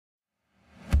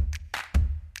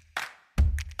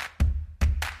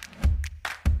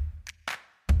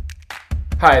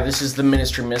Hi, this is the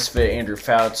Ministry Misfit, Andrew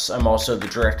Fouts. I'm also the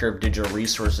Director of Digital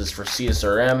Resources for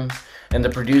CSRM and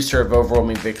the producer of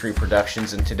Overwhelming Victory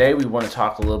Productions, and today we want to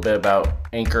talk a little bit about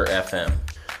Anchor FM.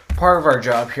 Part of our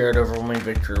job here at Overwhelming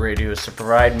Victory Radio is to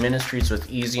provide ministries with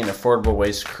easy and affordable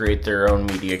ways to create their own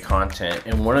media content,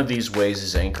 and one of these ways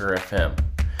is Anchor FM.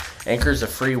 Anchor is a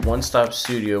free one-stop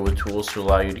studio with tools to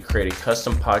allow you to create a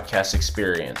custom podcast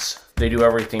experience. They do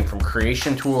everything from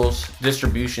creation tools,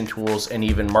 distribution tools, and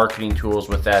even marketing tools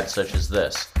with ads such as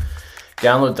this.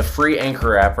 Download the free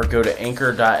Anchor app or go to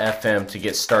anchor.fm to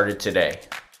get started today.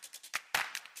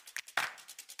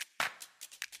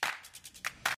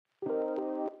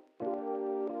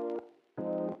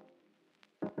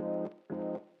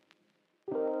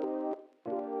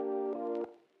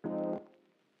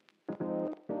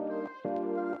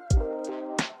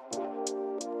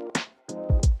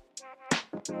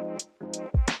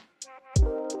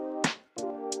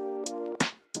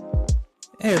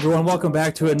 Hey everyone, welcome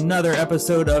back to another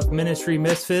episode of Ministry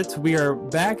Misfits. We are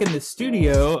back in the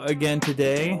studio again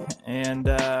today, and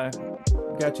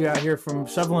got you out here from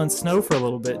shoveling snow for a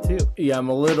little bit too. Yeah, I'm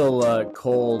a little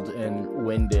cold and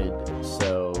winded,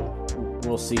 so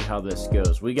we'll see how this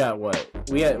goes. We got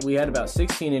we had about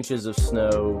 16 inches of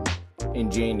snow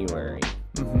in January,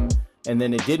 and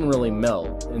then it didn't really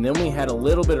melt, and then we had a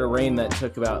little bit of rain that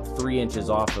took about 3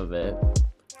 inches off of it.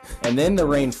 And then the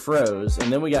rain froze,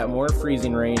 and then we got more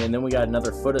freezing rain, and then we got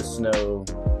another foot of snow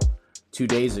 2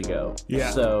 days ago.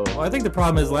 Yeah. So well, I think the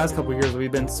problem is the last couple of years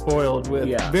we've been spoiled with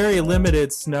very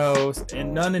limited snow,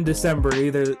 and none in December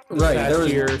either this past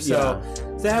year. So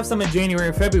to have some in January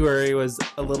and February was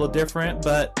a little different,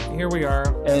 but here we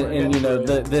are. And you know,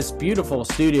 this beautiful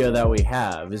studio that we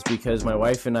have is because my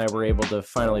wife and I were able to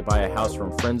finally buy a house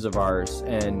from friends of ours,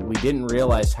 and we didn't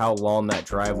realize how long that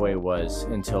driveway was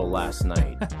until last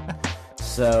night.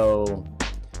 So,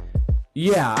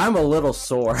 yeah, I'm a little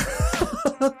sore.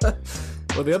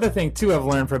 Well, the other thing, too, I've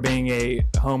learned from being a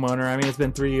homeowner, I mean, it's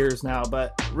been 3 years now,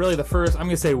 but really the first, I'm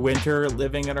going to say winter,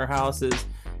 living at our house is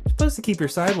supposed to keep your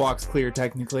sidewalks clear,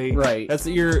 technically. Right. That's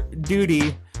your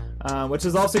duty, which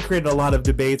has also created a lot of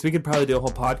debates. We could probably do a whole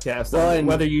podcast on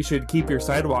whether you should keep your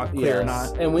sidewalk clear or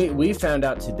not. And we found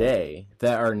out today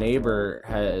that our neighbor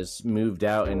has moved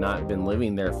out and not been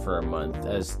living there for a month,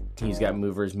 as he's got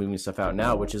movers moving stuff out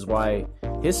now, which is why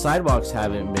his sidewalks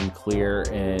haven't been clear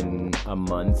in a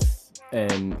month.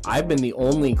 And I've been the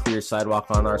only clear sidewalk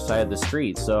on our side of the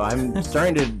street, so I'm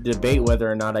starting to debate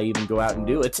whether or not I even go out and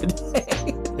do it today.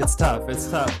 It's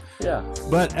tough. Yeah.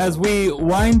 But as we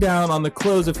wind down on the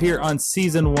close of here on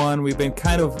Season 1, we've been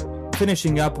kind of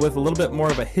finishing up with a little bit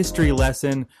more of a history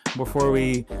lesson before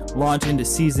we launch into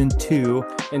Season 2.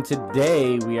 And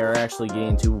today we are actually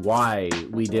getting to why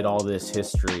we did all this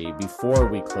history before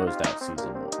we closed out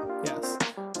Season 1. Yes.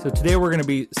 So today we're going to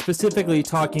be specifically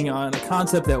talking on a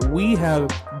concept that we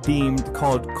have deemed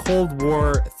called Cold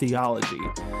War theology.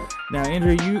 Now,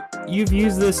 Andrew, you've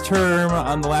used this term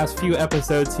on the last few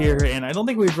episodes here, and I don't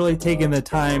think we've really taken the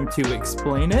time to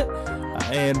explain it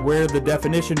and where the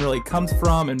definition really comes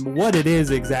from and what it is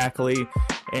exactly.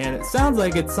 And it sounds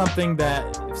like it's something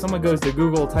that if someone goes to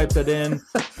Google, types it in,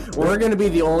 we're going to be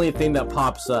the only thing that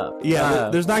pops up. Yeah,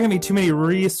 there's not going to be too many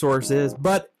resources,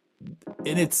 but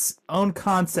in its own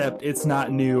concept, it's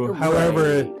not new. Right.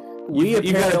 However, you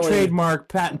got a trademark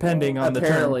patent pending on the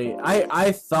term.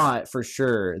 I thought for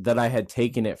sure that I had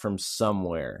taken it from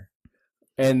somewhere.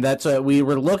 And that's what we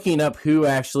were looking up who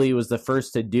actually was the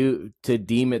first to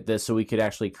deem it this so we could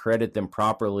actually credit them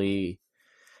properly.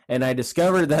 And I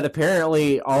discovered that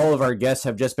apparently all of our guests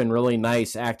have just been really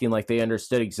nice, acting like they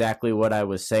understood exactly what I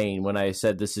was saying when I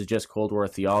said this is just Cold War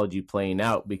theology playing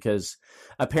out, because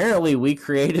apparently we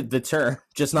created the term,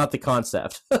 just not the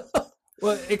concept.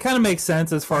 Well, it kind of makes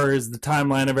sense as far as the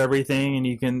timeline of everything, and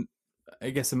you can, I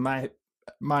guess in my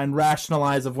mind,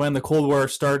 rationalize of when the Cold War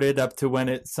started up to when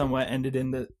it somewhat ended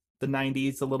in the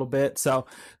 90s a little bit. So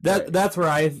that's where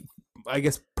I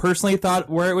guess personally thought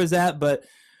where it was at, but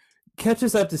catch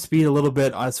us up to speed a little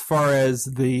bit as far as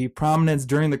the prominence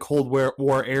during the Cold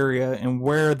War area and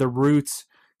where the roots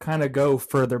kind of go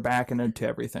further back and into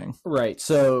everything. Right.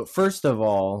 So first of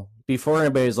all, before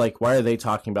anybody's like, why are they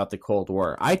talking about the Cold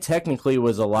War? I technically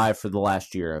was alive for the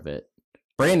last year of it.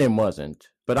 Brandon wasn't,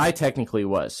 but I technically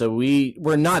was. So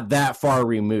we're not that far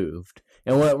removed.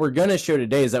 And what we're going to show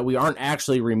today is that we aren't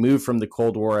actually removed from the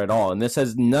Cold War at all. And this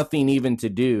has nothing even to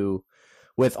do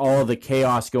with all the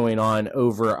chaos going on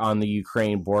over on the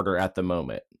Ukraine border at the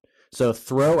moment. So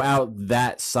throw out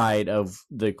that side of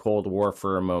the Cold War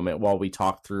for a moment while we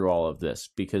talk through all of this,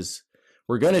 because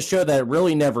we're going to show that it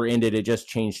really never ended. It just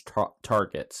changed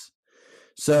targets.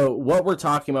 So what we're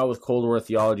talking about with Cold War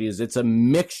theology is it's a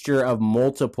mixture of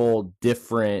multiple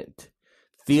different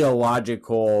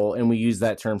theological, and we use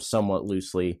that term somewhat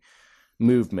loosely,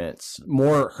 movements,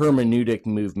 more hermeneutic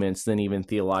movements than even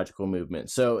theological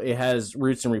movements. So it has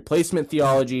roots in replacement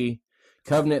theology,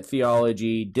 covenant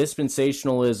theology,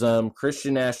 dispensationalism,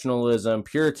 Christian nationalism,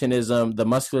 Puritanism, the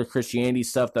muscular Christianity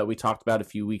stuff that we talked about a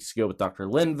few weeks ago with Dr.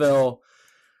 Linville,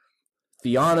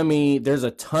 theonomy. There's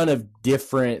a ton of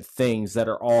different things that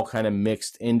are all kind of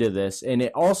mixed into this, and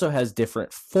it also has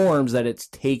different forms that it's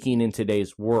taking in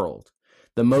today's world.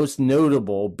 The most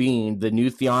notable being the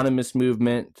New Theonomist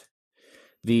movement,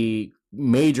 the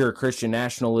major Christian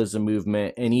nationalism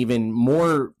movement, and even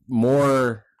more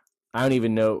I don't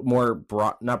even know, more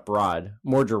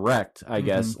direct, I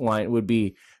guess, line would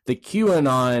be the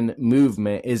QAnon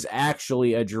movement is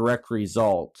actually a direct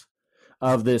result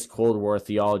of this Cold War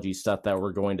theology stuff that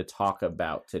we're going to talk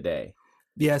about today.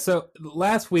 Yeah, so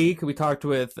last week we talked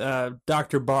with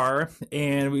Dr. Barr,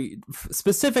 and we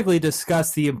specifically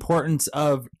discussed the importance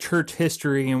of church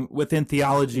history and within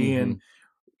theology, and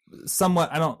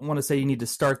somewhat, I don't want to say you need to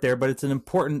start there, but it's an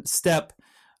important step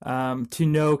to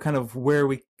know kind of where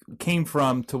we came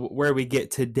from to where we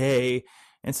get today.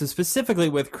 And so specifically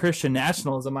with Christian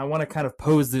nationalism, I want to kind of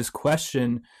pose this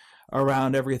question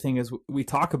around everything as we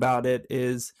talk about it,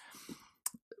 is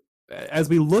as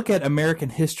we look at American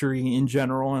history in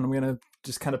general, and we're going to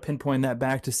just kind of pinpoint that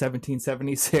back to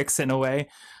 1776 in a way,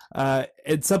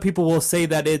 and some people will say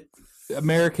that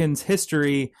America's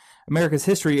history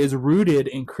is rooted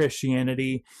in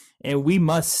Christianity, and we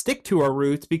must stick to our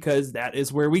roots because that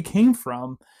is where we came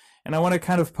from. And I want to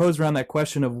kind of pose around that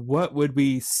question of what would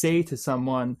we say to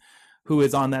someone who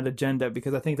is on that agenda,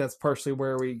 because I think that's partially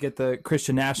where we get the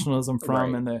Christian nationalism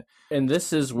from. Right. And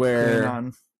this is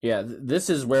where,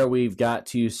 this is where we've got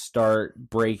to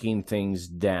start breaking things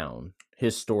down,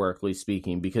 historically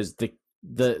speaking, because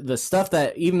the stuff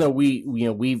that, even though we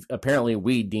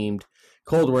deemed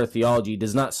Cold War theology,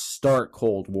 does not start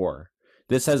Cold War.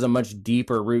 This has a much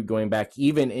deeper root going back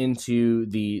even into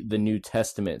the New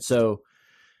Testament. So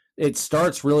it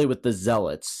starts really with the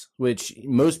Zealots, which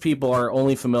most people are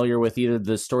only familiar with either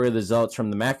the story of the Zealots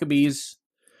from the Maccabees,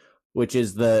 which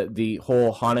is the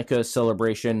whole Hanukkah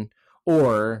celebration,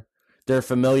 or they're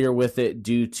familiar with it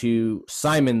due to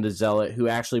Simon the Zealot, who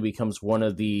actually becomes one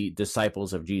of the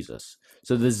disciples of Jesus.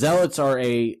 So the Zealots are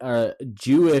a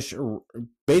Jewish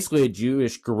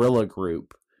guerrilla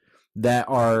group that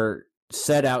are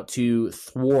set out to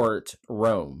thwart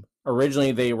Rome.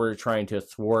 Originally, they were trying to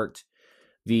thwart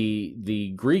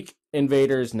the Greek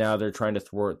invaders. Now they're trying to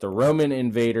thwart the Roman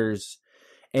invaders,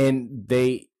 and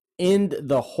they end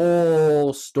the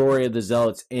whole story of the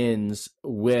Zealots ends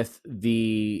with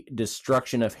the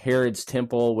destruction of Herod's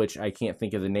temple, which I can't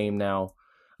think of the name now,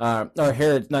 or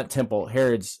Herod's, not temple,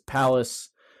 Herod's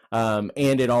palace, and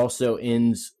it also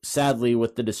ends sadly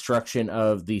with the destruction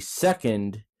of the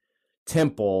second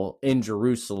temple in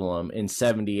Jerusalem in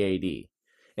 70 AD.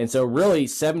 And so really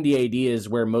 70 AD is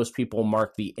where most people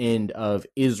mark the end of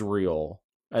Israel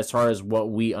as far as what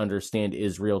we understand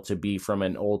Israel to be from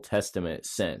an Old Testament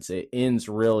sense. It ends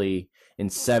really in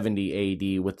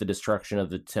 70 AD with the destruction of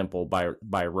the temple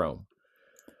by Rome.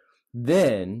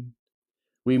 Then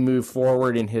we move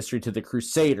forward in history to the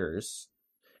Crusaders.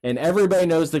 And everybody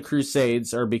knows the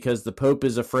Crusades are because the Pope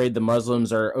is afraid the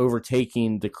Muslims are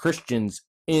overtaking the Christians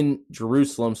in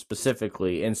Jerusalem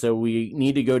specifically, and so we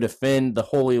need to go defend the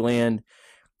Holy Land.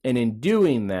 And in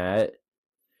doing that,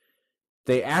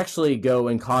 they actually go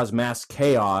and cause mass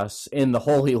chaos in the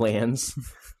Holy Lands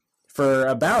for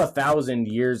about 1,000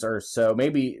 years or so,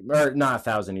 maybe, or not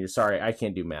 1,000 years, sorry, I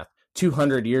can't do math,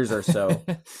 200 years or so.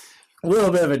 A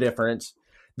little bit of a difference.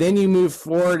 Then you move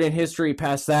forward in history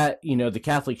past that, the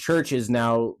Catholic Church is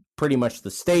now pretty much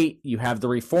the state. You have the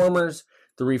Reformers.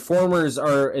 The Reformers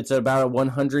it's about a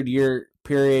 100-year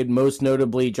period, most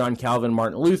notably John Calvin,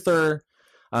 Martin Luther,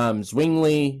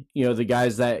 Zwingli, the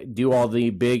guys that do all the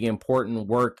big important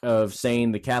work of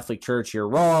saying the Catholic Church, you're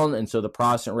wrong, and so the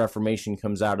Protestant Reformation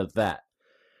comes out of that.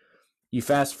 You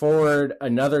fast forward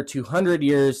another 200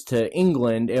 years to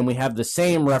England, and we have the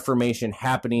same Reformation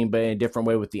happening, but in a different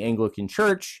way with the Anglican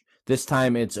Church. This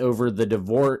time it's over the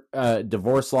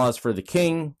divorce laws for the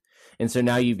king. And so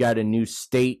now you've got a new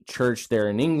state church there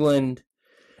in England.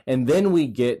 And then we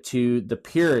get to the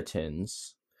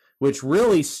Puritans, which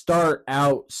really start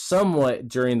out somewhat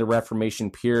during the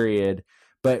Reformation period,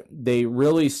 but they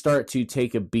really start to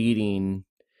take a beating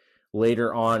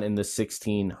later on in the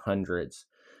 1600s.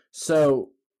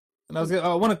 So And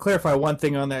I want to clarify one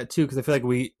thing on that too, because I feel like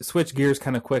we switch gears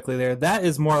kind of quickly there. That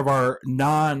is more of our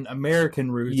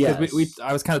non-American roots. Yes.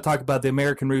 I was kind of talking about the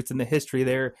American roots and the history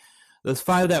there. Those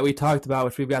 5 that we talked about,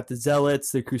 which we've got the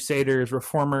Zealots, the Crusaders,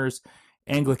 Reformers,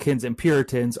 Anglicans, and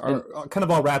Puritans, are kind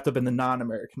of all wrapped up in the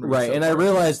non-American roots. Right, so and far. I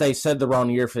realized I said the wrong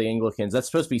year for the Anglicans. That's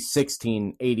supposed to be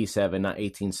 1687, not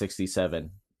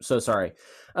 1867. So sorry.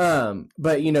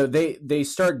 But you know, they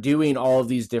start doing all of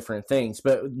these different things.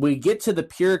 But we get to the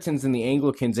Puritans and the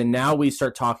Anglicans, and now we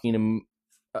start talking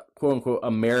quote unquote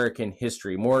American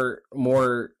history. More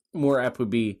apt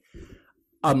would be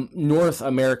North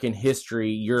American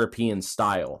history, European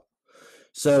style.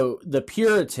 So the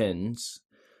Puritans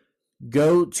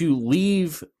go to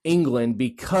leave England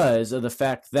because of the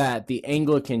fact that the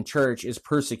Anglican Church is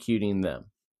persecuting them.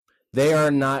 They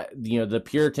are not, the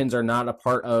Puritans are not a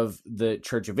part of the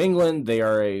Church of England. They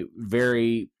are a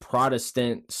very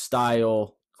Protestant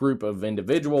style group of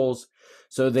individuals.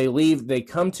 So they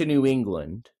come to New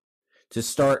England to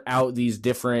start out these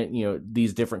different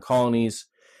colonies.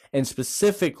 And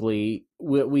specifically,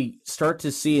 what we start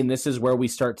to see, and this is where we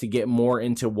start to get more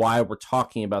into why we're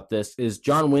talking about this, is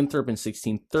John Winthrop in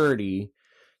 1630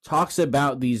 talks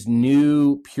about these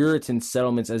new Puritan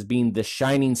settlements as being the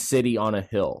shining city on a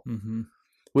hill,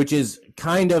 which is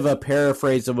kind of a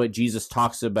paraphrase of what Jesus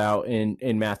talks about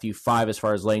in Matthew 5 as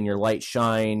far as letting your light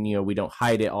shine, we don't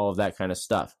hide it, all of that kind of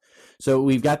stuff. So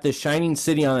we've got this shining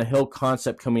city on a hill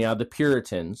concept coming out of the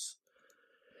Puritans.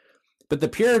 But the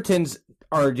Puritans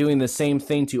are doing the same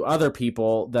thing to other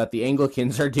people that the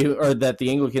Anglicans are that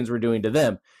the Anglicans were doing to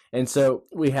them. And so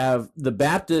we have the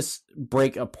Baptists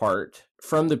break apart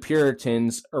from the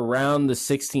Puritans around the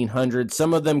 1600s.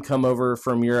 Some of them come over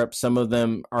from Europe. Some of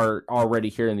them are already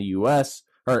here in the U.S.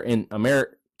 or in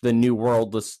America, the New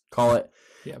World, let's call it.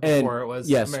 Yeah, before it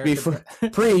was before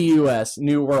pre-U.S.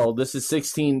 New World. This is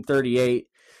 1638.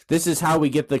 This is how we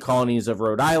get the colonies of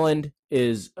Rhode Island.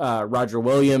 Is Roger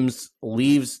Williams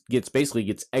gets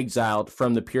exiled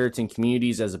from the Puritan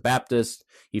communities as a Baptist.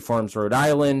 He forms Rhode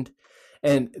Island.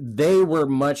 And they were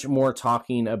much more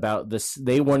talking about this.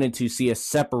 They wanted to see a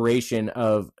separation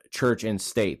of church and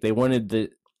state. They wanted the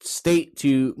state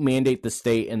to mandate the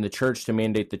state and the church to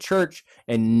mandate the church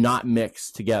and not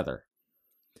mix together.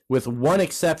 With one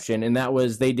exception, and that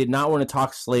was they did not want to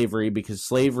talk slavery because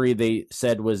slavery, they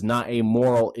said, was not a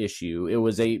moral issue. It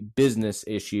was a business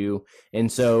issue.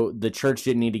 And so the church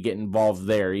didn't need to get involved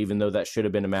there, even though that should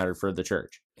have been a matter for the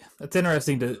church. That's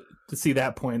interesting to see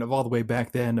that point of all the way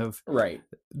back then of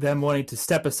them wanting to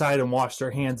step aside and wash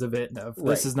their hands of it. Of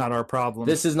this is not our problem.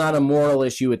 This is not a moral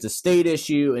issue. It's a state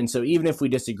issue. And so even if we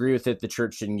disagree with it, the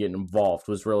church shouldn't get involved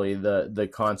was really the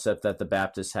concept that the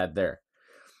Baptists had there.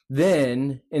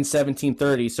 Then in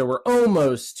 1730, so we're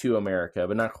almost to America,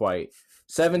 but not quite.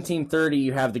 1730,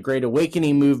 you have the Great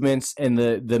Awakening movements and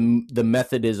the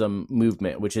Methodism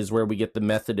movement, which is where we get the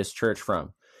Methodist Church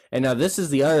from. And now this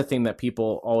is the other thing that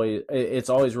it's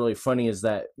always really funny, is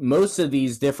that most of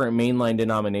these different mainline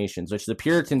denominations, which the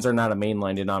Puritans are not a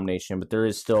mainline denomination, but there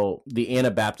is still, the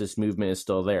Anabaptist movement is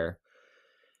still there.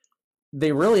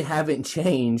 They really haven't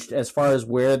changed as far as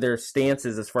where their stance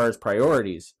is as far as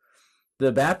priorities.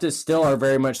 The Baptists still are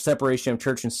very much separation of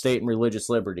church and state and religious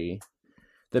liberty.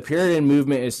 The Puritan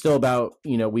movement is still about,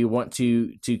 we want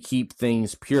to keep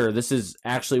things pure. This is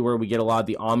actually where we get a lot of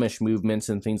the Amish movements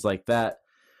and things like that.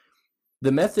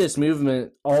 The Methodist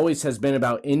movement always has been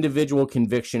about individual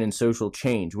conviction and social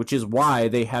change, which is why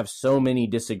they have so many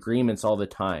disagreements all the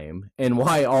time, and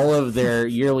why all of their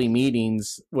yearly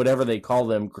meetings, whatever they call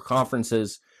them,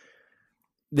 conferences,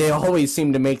 they always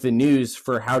seem to make the news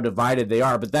for how divided they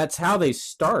are. But that's how they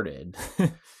started,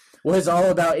 was all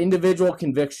about individual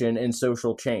conviction and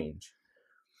social change.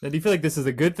 Now, do you feel like this is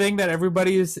a good thing that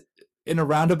everybody is, in a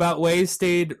roundabout way,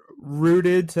 stayed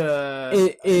rooted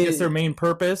to their main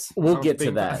purpose? We'll get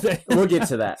to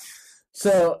that.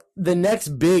 So the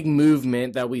next big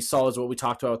movement that we saw is what we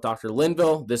talked about with Dr.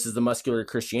 Linville. This is the Muscular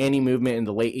Christianity movement in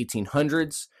the late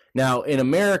 1800s. Now, in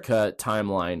America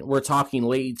timeline, we're talking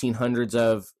late 1800s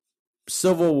of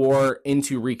Civil War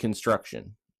into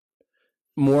Reconstruction.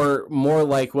 More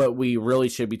like what we really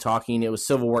should be talking, it was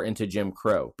Civil War into Jim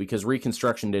Crow, because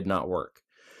Reconstruction did not work.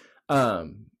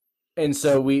 And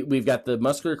so we've got the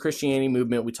Muscular Christianity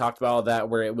movement. We talked about all that,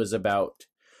 where it was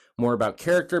more about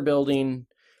character building.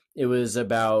 It was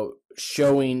about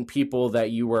showing people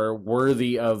that you were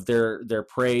worthy of their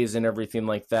praise and everything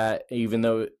like that, even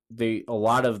though a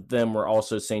lot of them were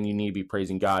also saying you need to be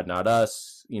praising God, not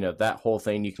us. That whole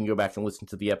thing. You can go back and listen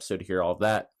to the episode to hear all of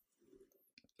that.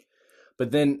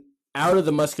 But then out of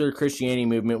the muscular Christianity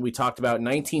movement, we talked about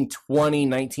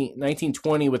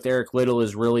 1920 with Eric Liddell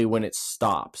is really when it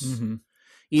stops. Mm-hmm.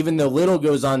 Even though Liddell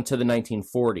goes on to the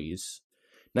 1940s,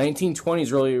 1920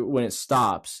 is really when it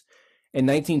stops. And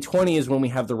 1920 is when we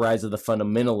have the rise of the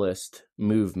fundamentalist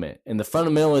movement. And the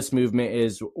fundamentalist movement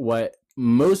is what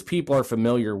most people are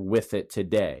familiar with it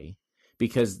today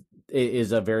because it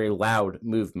is a very loud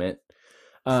movement.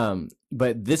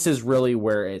 But this is really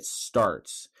where it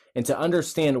starts. And to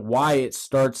understand why it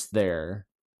starts there,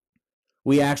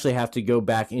 we actually have to go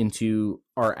back into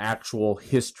our actual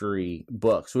history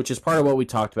books, which is part of what we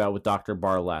talked about with Dr.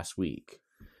 Barr last week.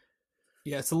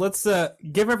 Yeah, so let's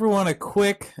give everyone a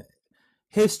quick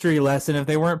history lesson if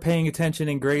they weren't paying attention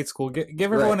in grade school. Give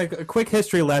everyone a quick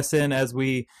history lesson as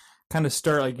we kind of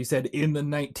start, like you said, in the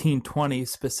 1920s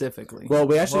specifically. Well,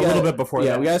 we actually a little bit before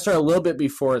that. Yeah, we got to start a little bit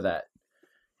before that.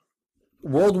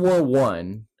 World War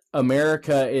I,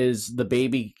 America is the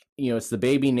baby, it's the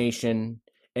baby nation,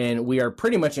 and we are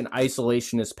pretty much an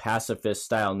isolationist, pacifist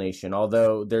style nation,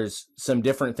 although there's some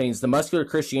different things. The muscular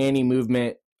Christianity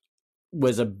movement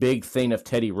was a big thing of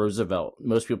Teddy Roosevelt.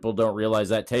 Most people don't realize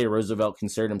that Teddy Roosevelt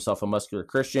considered himself a muscular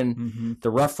Christian. Mm-hmm.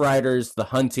 The Rough Riders, the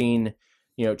hunting,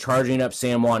 charging up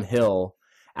San Juan Hill,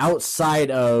 outside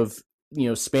of,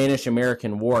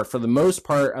 Spanish-American War, for the most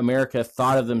part, America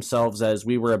thought of themselves as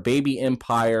we were a baby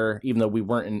empire, even though we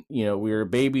weren't, we were a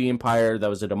baby empire that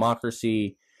was a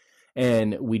democracy,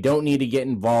 and we don't need to get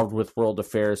involved with world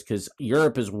affairs because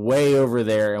Europe is way over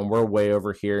there and we're way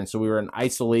over here. And so we were an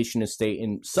isolationist state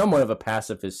and somewhat of a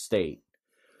pacifist state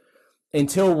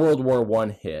until World War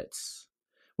I hits.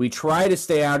 We try to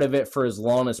stay out of it for as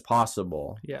long as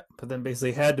possible. Yeah, but then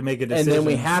basically had to make a decision. And then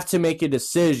we have to make a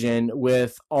decision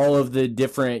with all of the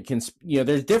different,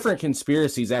 there's different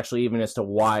conspiracies actually even as to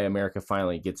why America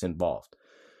finally gets involved.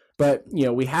 But,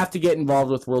 we have to get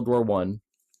involved with World War I.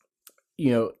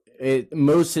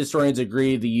 Most historians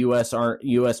agree the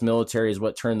U.S. military is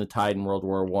what turned the tide in World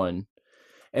War I.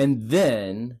 And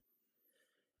then,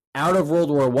 out of World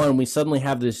War I, we suddenly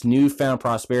have this newfound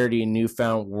prosperity and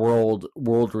newfound world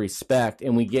respect,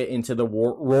 and we get into the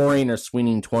roaring or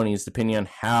swinging 20s, depending on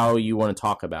how you want to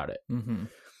talk about it. Mm-hmm.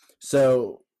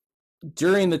 So,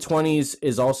 during the 20s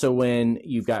is also when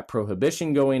you've got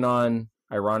prohibition going on,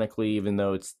 ironically, even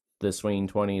though it's the swinging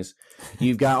 20s.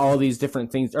 You've got all these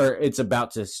different things, or it's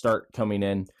about to start coming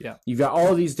in. Yeah. You've got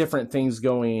all these different things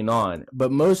going on.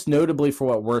 But most notably for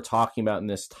what we're talking about in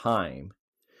this time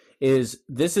is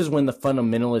this is when the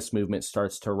fundamentalist movement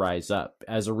starts to rise up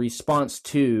as a response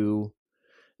to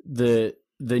the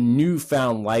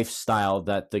newfound lifestyle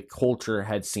that the culture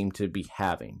had seemed to be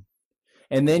having.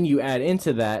 And then you add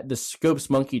into that the Scopes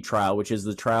Monkey trial, which is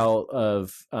the trial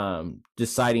of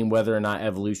deciding whether or not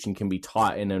evolution can be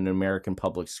taught in an American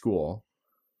public school.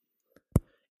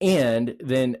 And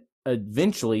then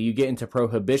eventually you get into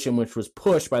prohibition, which was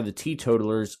pushed by the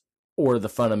teetotalers or the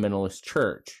fundamentalist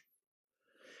church.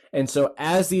 And so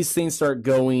as these things start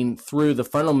going through, the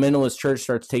fundamentalist church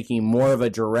starts taking more of a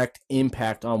direct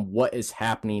impact on what is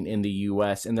happening in the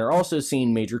U.S. And they're also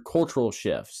seeing major cultural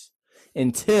shifts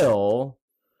until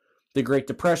the Great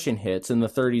Depression hits in the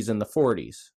 30s and the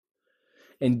 40s.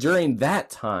 And during that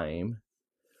time,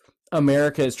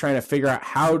 America is trying to figure out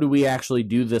how do we actually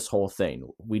do this whole thing.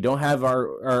 We don't have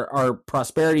our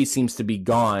prosperity seems to be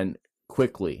gone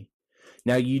quickly.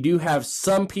 Now, you do have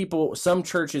some people, some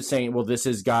churches saying, well, this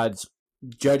is God's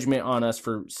judgment on us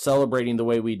for celebrating the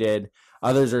way we did.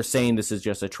 Others are saying this is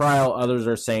just a trial. Others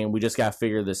are saying we just got to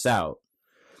figure this out.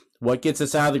 What gets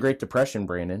us out of the Great Depression,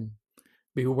 Brandon?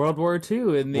 Be World War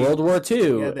II. World War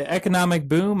II. Yeah, the economic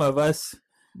boom of us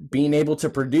being able to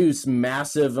produce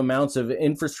massive amounts of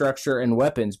infrastructure and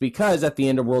weapons, because at the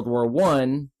end of World War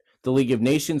I, the League of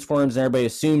Nations forms and everybody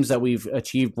assumes that we've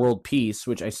achieved world peace,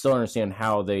 which I still don't understand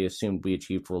how they assumed we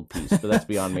achieved world peace, but that's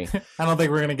beyond me. I don't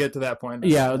think we're going to get to that point.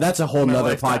 Yeah, that's a whole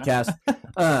nother podcast.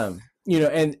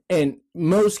 And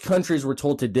most countries were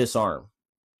told to disarm.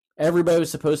 Everybody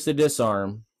was supposed to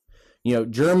disarm.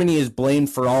 Germany is blamed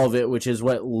for all of it, which is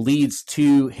what leads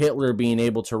to Hitler being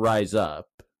able to rise up.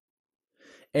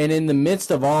 And in the midst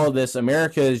of all of this,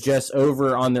 America is just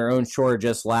over on their own shore,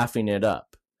 just laughing it up.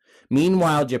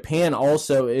 Meanwhile, Japan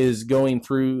also is going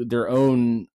through their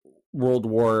own World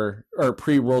War or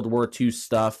pre-World War II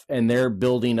stuff, and they're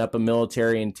building up a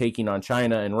military and taking on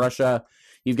China and Russia.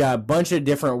 You've got a bunch of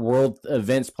different world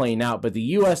events playing out, but the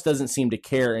U.S. doesn't seem to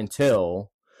care until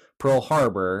Pearl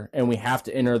Harbor, and we have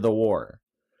to enter the war.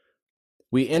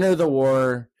 We enter the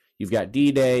war. You've got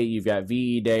D-Day, you've got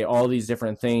VE Day, all these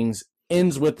different things.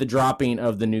 Ends with the dropping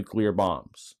of the nuclear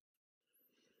bombs.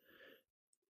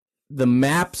 The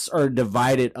maps are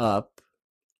divided up,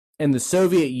 and the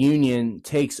Soviet Union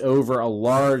takes over a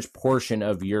large portion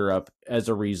of Europe as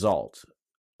a result.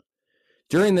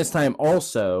 During this time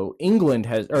also,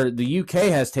 the UK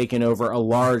has taken over a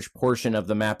large portion of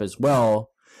the map as well,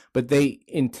 but they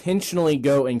intentionally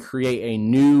go and create a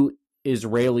new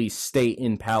Israeli state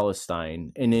in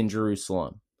Palestine and in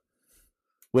Jerusalem,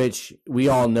 which we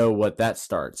all know what that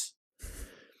starts.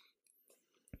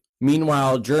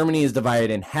 Meanwhile, Germany is divided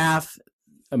in half.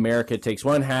 America takes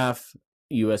one half.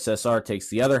 USSR takes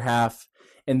the other half.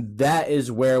 And that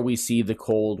is where we see the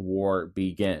Cold War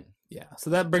begin. Yeah, so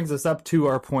that brings us up to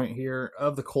our point here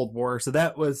of the Cold War. So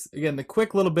that was, again, the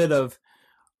quick little bit of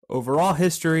overall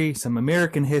history, some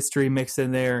American history mixed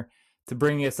in there to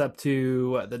bring us up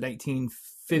to the 1950s.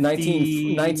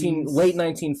 Late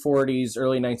 1940s,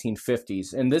 early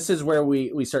 1950s. And this is where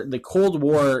we start. The Cold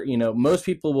War, most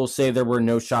people will say there were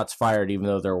no shots fired, even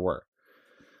though there were.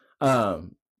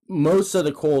 Most of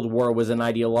the Cold War was an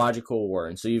ideological war.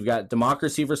 And so you've got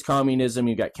democracy versus communism,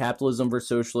 you've got capitalism versus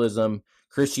socialism,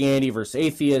 Christianity versus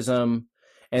atheism,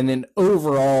 and then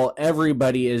overall,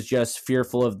 everybody is just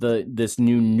fearful of this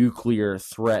new nuclear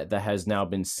threat that has now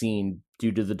been seen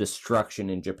due to the destruction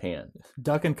in Japan.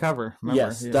 Duck and cover. Remember?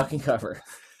 Yes, yeah. Duck and cover.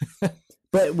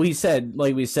 But we said,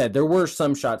 there were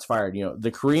some shots fired.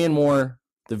 The Korean War,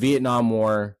 the Vietnam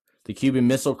War, the Cuban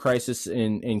Missile Crisis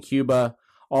in Cuba,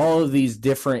 all of these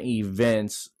different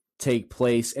events take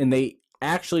place, and they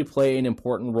actually play an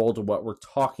important role to what we're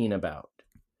talking about.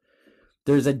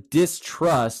 There's a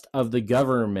distrust of the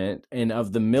government and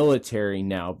of the military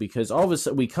now, because all of a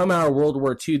sudden we come out of World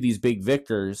War II, these big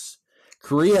victors.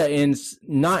 Korea ends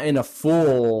not in a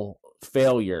full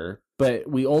failure, but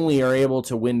we only are able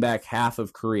to win back half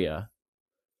of Korea.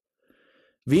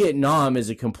 Vietnam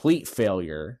is a complete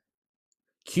failure.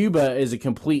 Cuba is a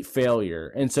complete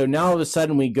failure. And so now all of a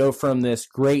sudden we go from this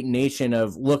great nation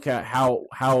of look at how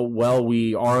well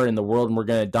we are in the world and we're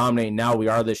going to dominate. Now we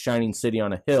are this shining city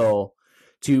on a hill,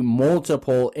 to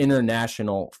multiple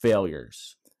international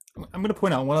failures. I'm going to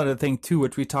point out one other thing, too,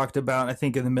 which we talked about, I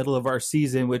think, in the middle of our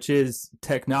season, which is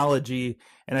technology.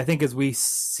 And I think as we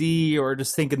see or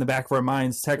just think in the back of our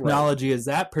minds, technology, as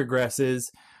that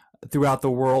progresses throughout the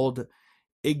world,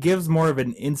 it gives more of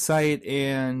an insight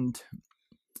and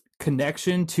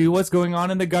connection to what's going on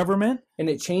in the government. And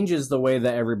it changes the way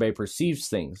that everybody perceives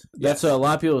things. That's what a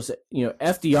lot of people say.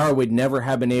 FDR would never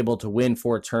have been able to win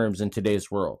 4 terms in today's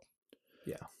world.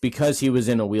 Yeah. Because he was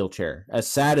in a wheelchair. As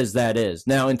sad as that is.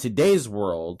 Now, in today's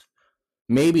world,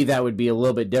 maybe that would be a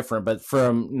little bit different. But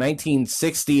from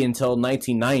 1960 until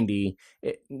 1990,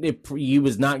 he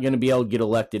was not going to be able to get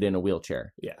elected in a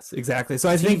wheelchair. Yes, exactly. So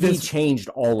I think this changed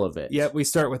all of it. Yep, we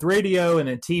start with radio and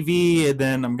then TV, and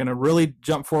then I'm going to really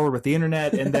jump forward with the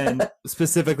internet, and then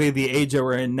specifically the age that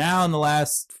we're in now in the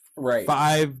last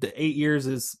 5 to 8 years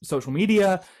is social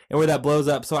media and where that blows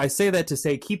up. So I say that to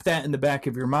say keep that in the back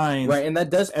of your mind. Right, and that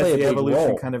does play a big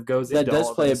role. Kind of goes that into does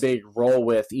all play of a big role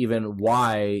with even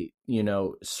why,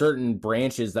 certain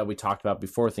branches that we talked about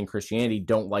before within Christianity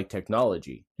don't like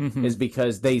technology. Mm-hmm. Is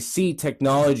because they see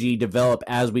technology develop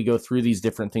as we go through these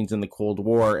different things in the Cold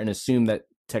War and assume that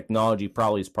technology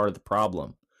probably is part of the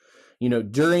problem.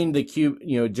 During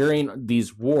during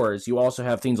these wars, you also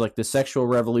have things like the sexual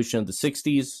revolution of the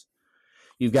 60s.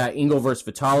 You've got Engel versus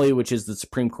Vitale, which is the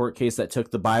Supreme Court case that took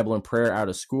the Bible and prayer out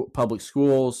of public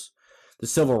schools. The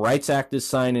Civil Rights Act is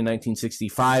signed in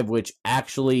 1965, which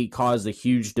actually caused a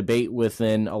huge debate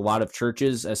within a lot of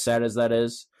churches, as sad as that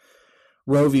is.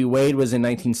 Roe v. Wade was in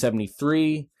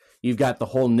 1973. You've got the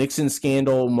whole Nixon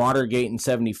scandal, Watergate in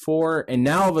 74. And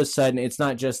now all of a sudden, it's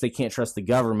not just they can't trust the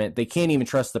government. They can't even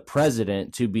trust the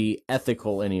president to be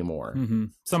ethical anymore. Mm-hmm.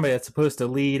 Somebody that's supposed to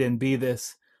lead and be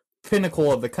this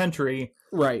pinnacle of the country.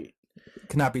 Right.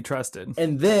 Cannot be trusted.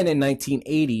 And then in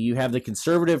 1980, you have the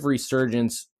conservative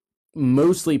resurgence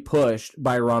mostly pushed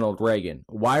by Ronald Reagan.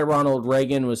 Why Ronald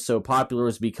Reagan was so popular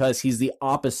was because he's the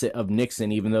opposite of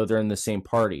Nixon, even though they're in the same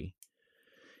party.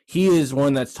 He is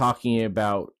one that's talking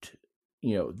about,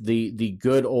 the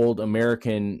good old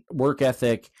American work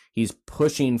ethic. He's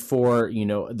pushing for,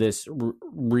 this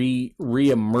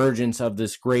re-emergence of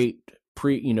this great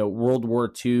World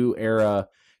War II era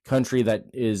country that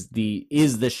is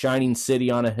the shining city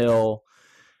on a hill.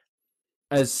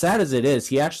 As sad as it is,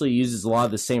 he actually uses a lot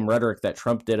of the same rhetoric that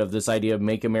Trump did of this idea of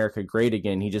make America great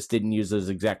again. He just didn't use those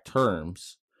exact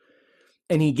terms.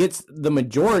 And he gets the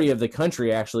majority of the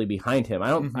country actually behind him.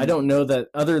 I don't know that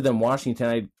other than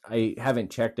Washington, I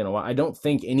haven't checked in a while. I don't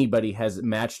think anybody has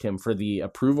matched him for the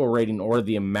approval rating or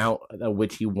the amount at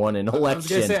which he won an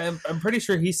election. I was gonna say, I'm pretty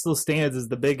sure he still stands as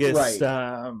the biggest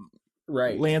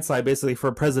landslide basically for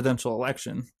a presidential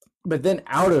election. But then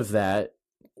out of that,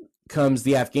 comes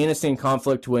the Afghanistan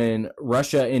conflict when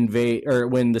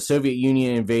when the Soviet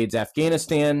Union invades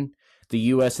Afghanistan. The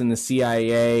U.S. and the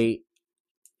CIA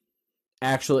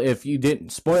actually,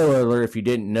 spoiler alert, if you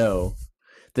didn't know,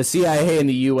 the CIA and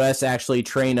the U.S. actually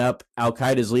train up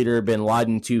Al-Qaeda's leader bin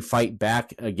Laden to fight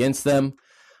back against them.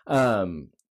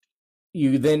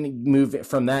 You then move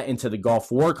from that into the Gulf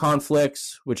War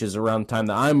conflicts, which is around the time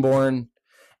that I'm born.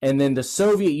 And then the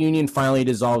Soviet Union finally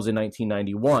dissolves in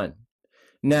 1991.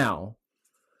 Now,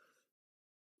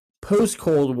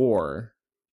 post-Cold War,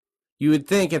 you would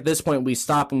think at this point we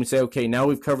stop and we say, okay, now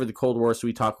we've covered the Cold War, so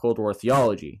we talk Cold War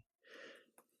theology.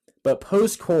 But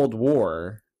post-Cold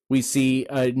War, we see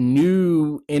a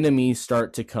new enemy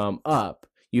start to come up.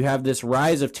 You have this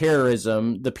rise of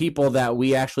terrorism, the people that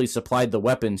we actually supplied the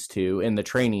weapons to and the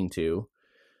training to.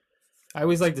 I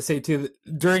always like to say, too,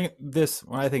 that during this,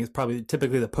 well, I think it's probably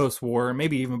typically the post-war,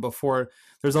 maybe even before,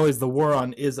 there's always the war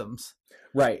on isms.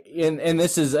 Right. And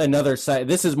this is another side.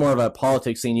 This is more of a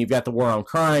politics scene. You've got the war on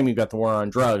crime. You've got the war on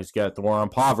drugs. You've got the war on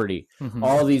poverty. Mm-hmm.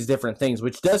 All these different things,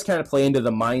 which does kind of play into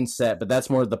the mindset, but that's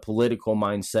more the political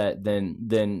mindset than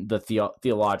the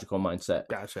theological mindset.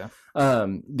 Gotcha.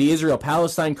 The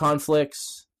Israel-Palestine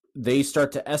conflicts, they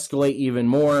start to escalate even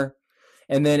more.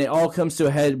 And then it all comes to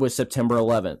a head with September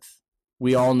 11th.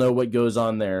 We all know what goes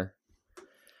on there.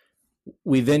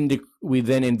 We then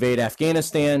invade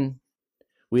Afghanistan.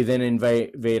 We then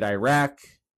invade Iraq,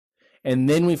 and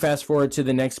then we fast forward to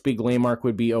the next big landmark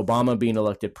would be Obama being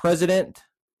elected president,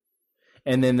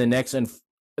 and then the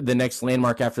next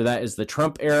landmark after that is the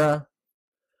Trump era.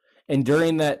 And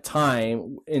during that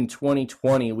time in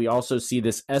 2020, we also see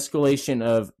this escalation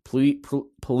of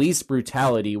police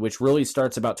brutality, which really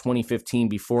starts about 2015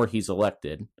 before he's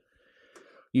elected.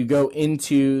 You go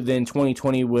into then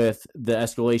 2020 with the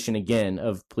escalation again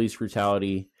of police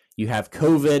brutality. You have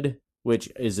COVID,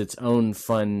 which is its own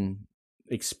fun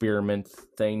experiment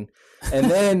thing.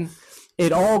 And then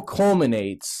it all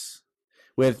culminates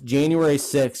with January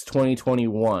 6,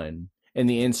 2021, and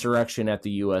the insurrection at the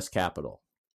U.S. Capitol.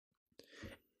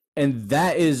 And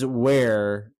that is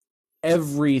where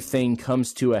everything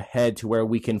comes to a head to where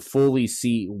we can fully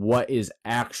see what is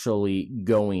actually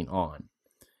going on.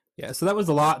 Yeah, so that was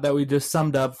a lot that we just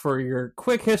summed up for your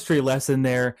quick history lesson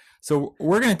there. So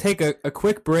we're going to take a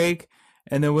quick break.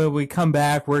 And then when we come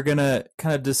back, we're going to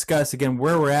kind of discuss, again,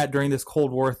 where we're at during this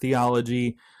Cold War theology,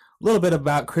 a little bit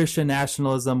about Christian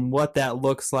nationalism, what that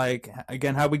looks like,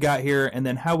 again, how we got here, and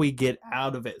then how we get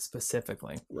out of it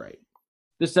specifically. Right.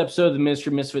 This episode of the Ministry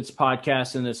of Misfits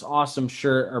podcast and this awesome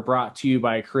shirt are brought to you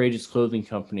by Courageous Clothing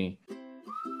Company.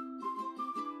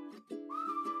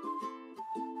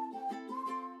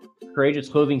 Courageous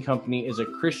Clothing Company is a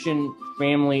Christian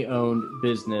family-owned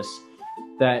business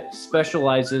that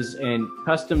specializes in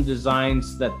custom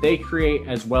designs that they create,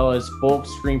 as well as bulk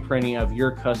screen printing of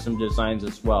your custom designs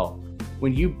as well.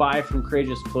 When you buy from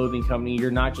Courageous Clothing Company,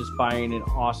 you're not just buying an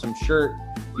awesome shirt,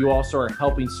 you also are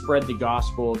helping spread the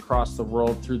gospel across the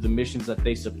world through the missions that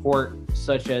they support,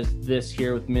 such as this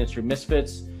here with Ministry of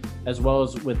Misfits, as well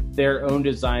as with their own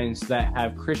designs that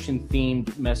have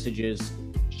Christian-themed messages,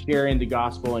 sharing the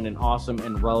gospel in an awesome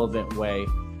and relevant way.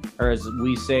 Or as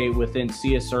we say within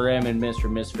CSRM and Ministry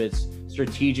of Misfits,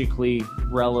 strategically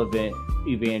relevant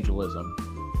evangelism.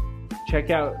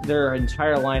 Check out their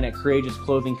entire line at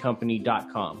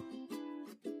courageousclothingcompany.com.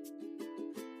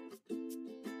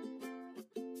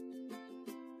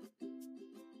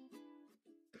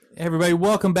 Hey everybody,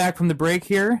 welcome back from the break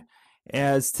here.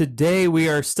 As today we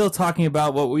are still talking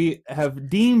about what we have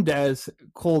deemed as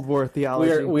Cold War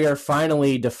theology. We are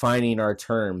finally defining our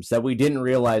terms that we didn't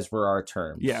realize were our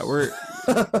terms. Yeah, we're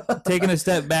taking a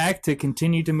step back to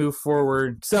continue to move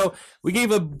forward. So we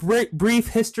gave a brief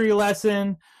history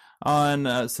lesson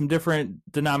on some different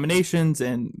denominations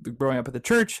and growing up at the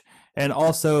church, and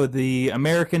also the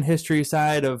American history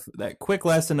side of that quick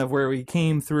lesson of where we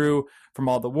came through from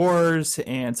all the wars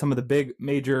and some of the big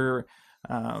major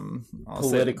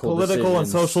political and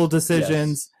social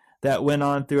decisions that went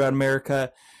on throughout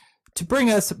America to bring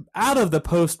us out of the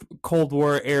post-Cold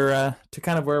War era to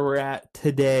kind of where we're at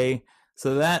today.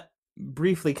 So that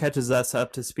briefly catches us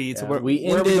up to speed. So we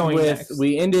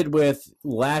ended with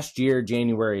last year,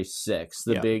 January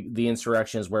 6th, the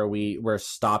insurrection is where we're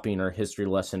stopping our history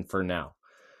lesson for now.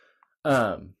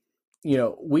 All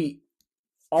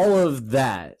of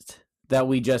that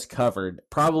we just covered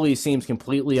probably seems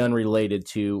completely unrelated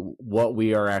to what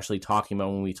we are actually talking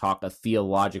about when we talk a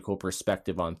theological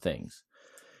perspective on things.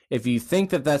 If you think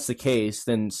that that's the case,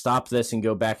 then stop this and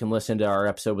go back and listen to our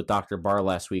episode with Dr. Barr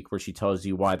last week where she tells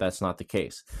you why that's not the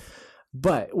case.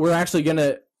 But we're actually going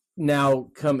to now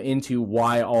come into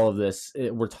why all of this,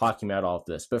 we're talking about all of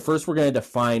this. But first, we're going to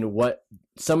define what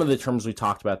some of the terms we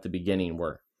talked about at the beginning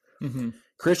were. Mm-hmm.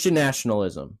 Christian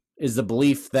nationalism is the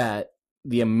belief that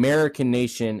the American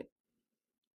nation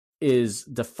is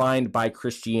defined by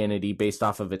Christianity based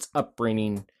off of its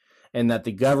upbringing, and that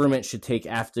the government should take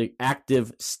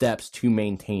active steps to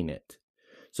maintain it.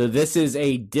 So this is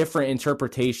a different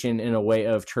interpretation in a way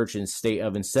of church and state,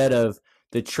 of instead of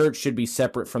the church should be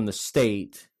separate from the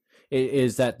state, it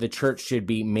is that the church should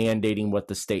be mandating what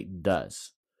the state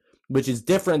does, which is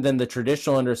different than the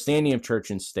traditional understanding of church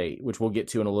and state, which we'll get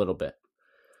to in a little bit.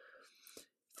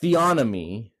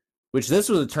 Theonomy, which this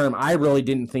was a term I really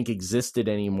didn't think existed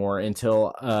anymore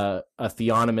until a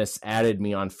theonomist added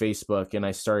me on Facebook, and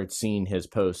I started seeing his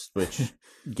post, which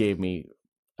gave me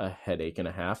a headache and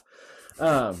a half.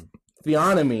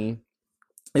 Theonomy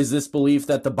is this belief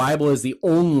that the Bible is the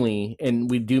only, and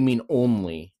we do mean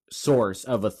only, source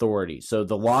of authority. So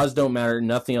the laws don't matter,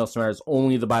 nothing else matters,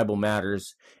 only the Bible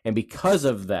matters. And because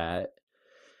of that,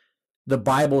 the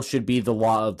Bible should be the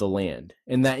law of the land.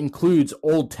 And that includes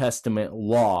Old Testament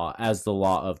law as the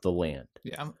law of the land.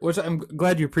 Yeah, which I'm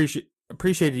glad you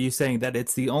appreciated you saying that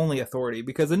it's the only authority,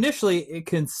 because initially it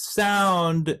can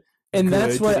sound... And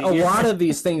that's what a lot of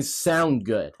these things sound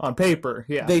good. On paper,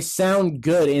 yeah. They sound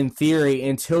good in theory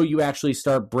until you actually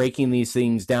start breaking these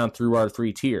things down through our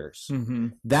three tiers. Mm-hmm.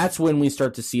 That's when we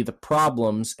start to see the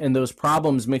problems, and those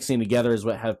problems mixing together is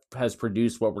what has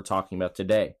produced what we're talking about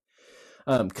today.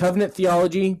 Covenant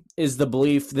theology is the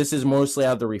belief, this is mostly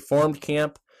out of the Reformed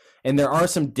camp, and there are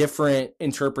some different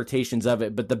interpretations of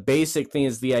it, but the basic thing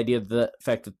is the idea of the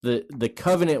fact that the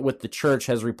covenant with the church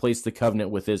has replaced the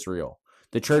covenant with Israel.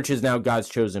 The church is now God's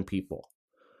chosen people.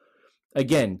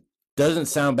 Again, doesn't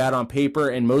sound bad on paper,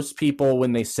 and most people,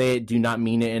 when they say it, do not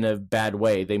mean it in a bad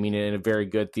way. They mean it in a very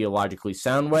good, theologically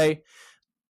sound way,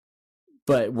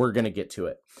 but we're going to get to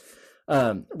it.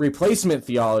 Replacement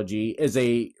theology is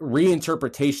a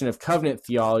reinterpretation of covenant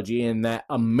theology in that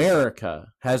America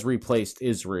has replaced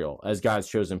Israel as God's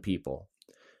chosen people.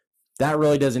 That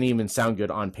really doesn't even sound good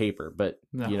on paper, but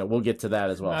no. We'll get to that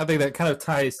as well. I think that kind of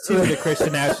ties to the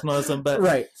Christian nationalism, but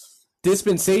right.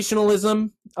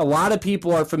 Dispensationalism. A lot of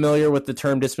people are familiar with the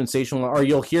term dispensational, or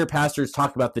you'll hear pastors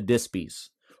talk about the dispies,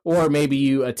 or maybe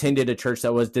you attended a church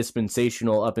that was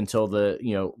dispensational up until the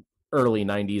early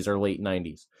 90s or late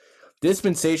 90s.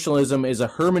 Dispensationalism is a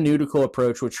hermeneutical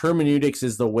approach, which hermeneutics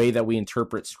is the way that we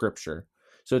interpret Scripture.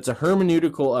 So it's a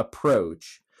hermeneutical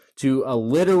approach to a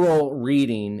literal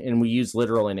reading, and we use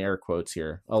literal in air quotes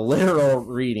here, a literal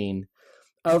reading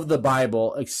of the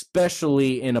Bible,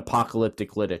 especially in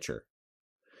apocalyptic literature.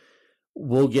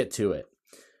 We'll get to it.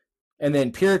 And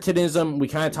then Puritanism, we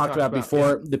kind of talked about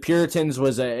before. Yeah. The Puritans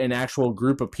was an actual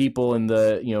group of people in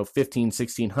the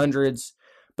 1600s,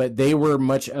 but they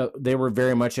were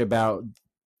very much about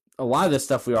a lot of the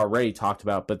stuff we already talked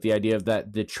about, but the idea of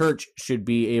that the church should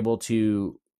be able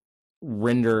to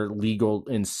render legal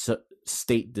and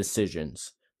state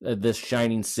decisions. This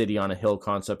shining city on a hill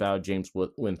concept out of James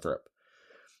Winthrop.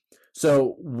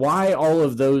 So why all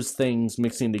of those things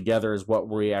mixing together is what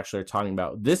we actually are talking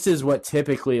about. This is what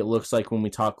typically it looks like when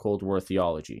we talk Cold War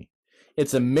theology.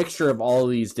 It's a mixture of all of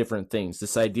these different things.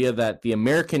 This idea that the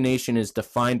American nation is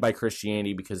defined by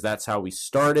Christianity because that's how we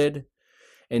started.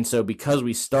 And so because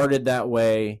we started that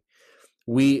way,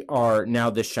 we are now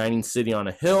this shining city on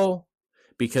a hill,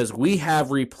 because we have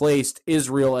replaced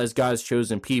Israel as God's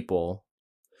chosen people.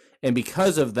 And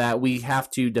because of that, we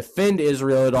have to defend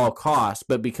Israel at all costs,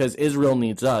 but because Israel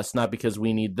needs us, not because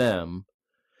we need them.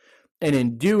 And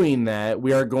in doing that,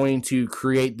 we are going to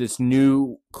create this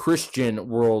new Christian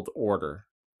world order,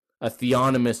 a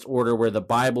theonomist order where the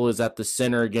Bible is at the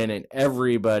center again, and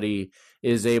everybody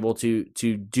is able to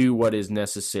do what is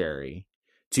necessary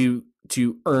to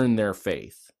earn their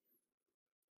faith.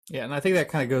 Yeah, and I think that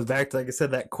kind of goes back to, like I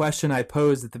said, that question I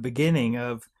posed at the beginning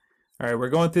of, all right, we're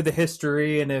going through the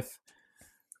history, and if,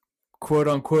 quote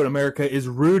unquote, America is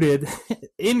rooted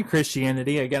in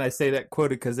Christianity, again, I say that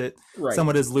quoted because it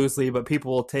somewhat is loosely, but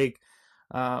people will take,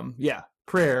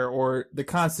 prayer or the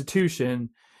Constitution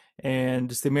and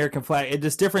just the American flag, and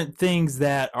just different things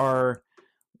that are,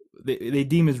 they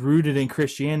deem as rooted in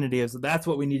Christianity. So that's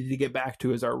what we needed to get back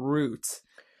to as our roots.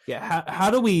 Yeah,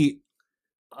 how do we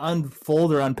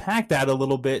unfold or unpack that a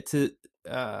little bit to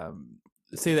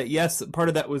say that, yes, part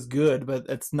of that was good, but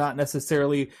it's not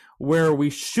necessarily where we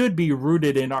should be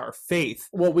rooted in our faith?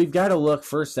 Well, we've got to look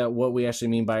first at what we actually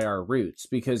mean by our roots,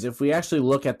 because if we actually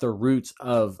look at the roots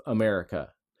of America,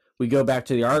 we go back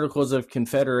to the Articles of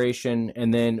Confederation,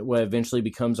 and then what eventually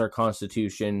becomes our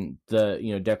Constitution,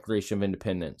 the Declaration of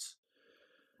Independence.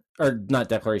 or not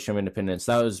Declaration of Independence.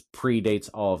 That was predates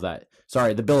all of that.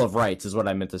 Sorry, the Bill of Rights is what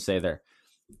I meant to say there.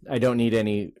 I don't need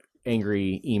any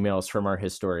angry emails from our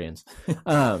historians.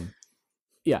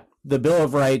 Yeah, the Bill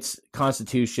of Rights,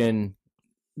 Constitution,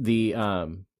 the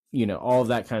all of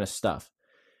that kind of stuff.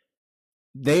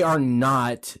 They are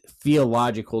not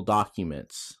theological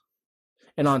documents.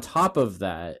 And on top of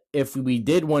that, if we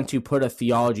did want to put a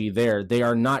theology there, they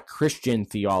are not Christian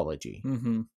theology.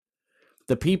 Mm-hmm.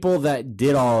 The people that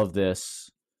did all of this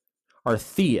are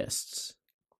theists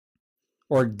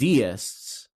or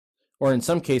deists, or in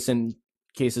some cases,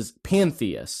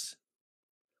 pantheists.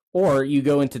 Or you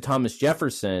go into Thomas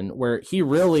Jefferson, where he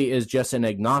really is just an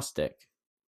agnostic.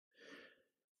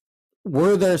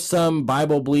 Were there some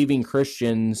Bible-believing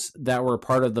Christians that were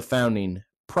part of the founding?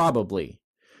 Probably.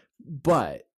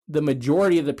 But the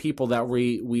majority of the people that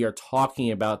we are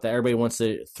talking about, that everybody wants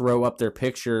to throw up their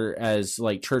picture as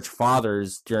like church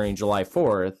fathers during July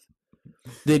 4th,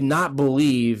 did not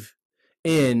believe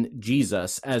in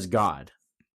Jesus as God.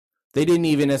 They didn't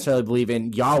even necessarily believe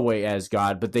in Yahweh as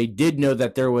God, but they did know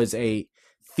that there was a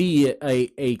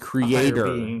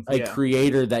creator, being,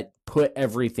 creator that put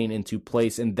everything into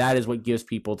place, and that is what gives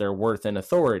people their worth and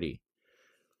authority.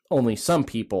 Only some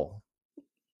people.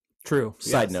 True.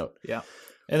 Side note. Yeah.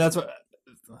 And that's what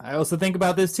I also think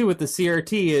about this too with the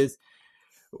CRT is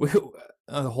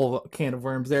a whole can of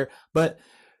worms there, but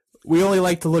we only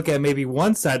like to look at maybe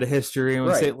one side of history and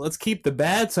we say, let's keep the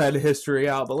bad side of history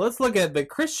out, but let's look at the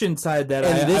Christian side that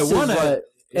I want to.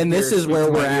 And this is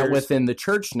where we're at within the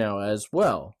church now as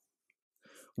well.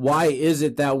 Why is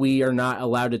it that we are not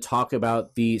allowed to talk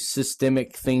about the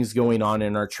systemic things going on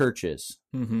in our churches?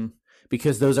 Mm-hmm.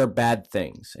 Because those are bad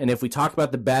things. And if we talk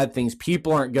about the bad things,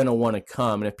 people aren't going to want to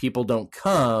come. And if people don't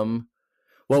come,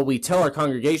 what we tell our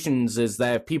congregations is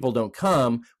that if people don't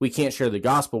come, we can't share the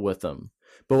gospel with them.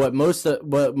 But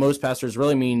what most pastors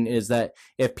really mean is that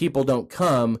if people don't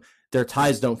come, their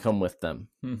tithes don't come with them.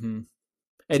 Mm-hmm.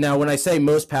 And now when I say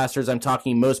most pastors, I'm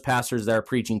talking most pastors that are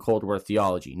preaching Cold War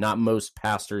theology, not most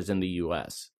pastors in the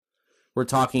U.S. We're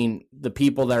talking the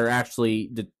people that are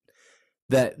actually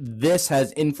that this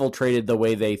has infiltrated the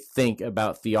way they think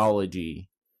about theology.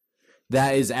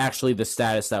 That is actually the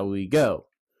status that we go.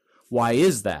 Why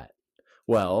is that?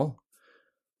 Well,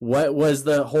 what was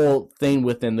the whole thing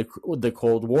within the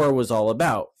Cold War was all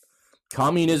about?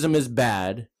 Communism is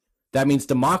bad. That means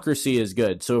democracy is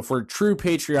good. So if we're true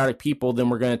patriotic people, then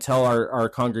we're going to tell our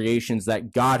congregations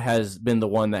that God has been the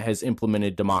one that has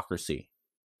implemented democracy.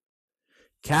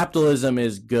 Capitalism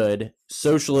is good.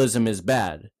 Socialism is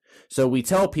bad. So we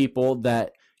tell people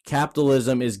that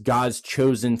capitalism is God's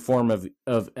chosen form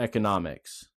of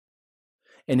economics.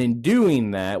 And in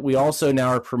doing that, we also now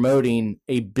are promoting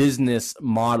a business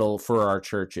model for our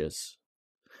churches,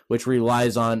 which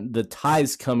relies on the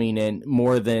tithes coming in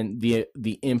more than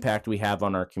the impact we have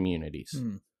on our communities.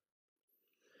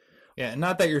 Yeah,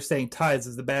 not that you're saying tithes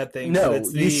is the bad thing. No,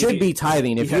 you should be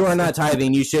tithing. If you are not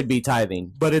tithing, you should be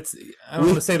tithing. But I don't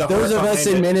want to say the those of us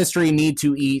in ministry need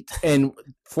to eat, and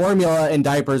formula and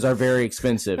diapers are very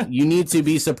expensive. You need to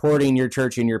be supporting your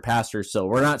church and your pastor. So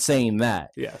we're not saying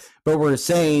that. Yes. But we're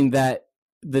saying that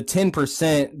the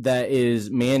 10% that is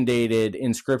mandated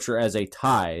in Scripture as a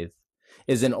tithe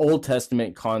is an Old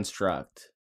Testament construct.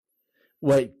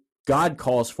 What God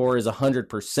calls for is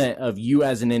 100% of you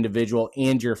as an individual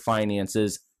and your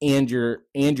finances and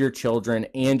your children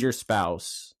and your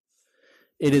spouse.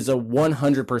 It is a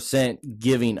 100%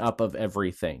 giving up of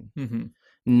everything. Mm-hmm.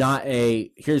 Not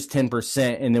a here's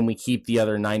 10% and then we keep the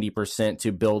other 90%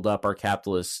 to build up our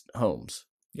capitalist homes.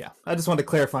 Yeah, I just wanted to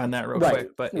clarify on that real quick.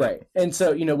 But right. And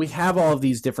so, we have all of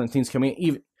these different things coming.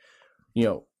 Even,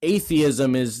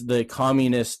 atheism is the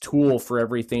communist tool for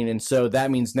everything. And so that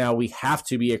means now we have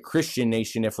to be a Christian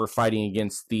nation if we're fighting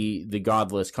against the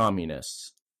godless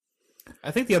communists.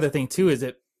 I think the other thing, too, is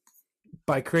that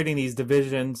by creating these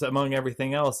divisions among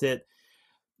everything else, it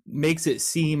makes it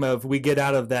seem we get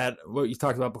out of that, what you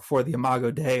talked about before, the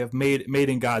Imago Dei of made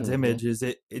in God's image, is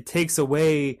it takes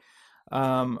away,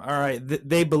 all right,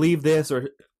 they believe this or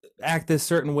act this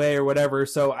certain way or whatever,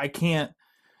 so I can't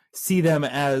see them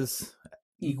as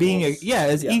equals. Being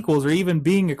equals, or even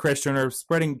being a Christian or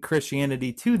spreading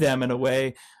Christianity to them in a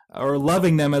way, or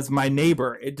loving them as my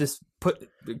neighbor. It just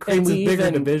creates a bigger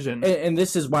division. And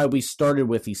this is why we started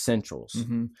with essentials.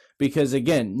 Mm-hmm. Because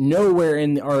again, nowhere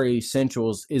in our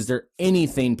essentials is there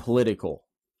anything political.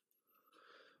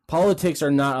 Politics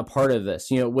are not a part of this.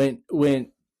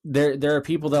 When there are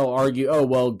people that will argue, oh,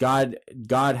 well, God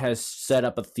has set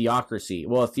up a theocracy.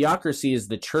 Well, a theocracy is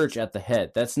the church at the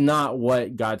head. That's not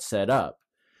what God set up.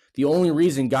 The only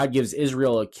reason God gives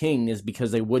Israel a king is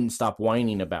because they wouldn't stop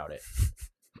whining about it.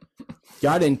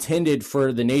 God intended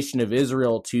for the nation of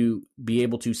Israel to be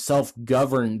able to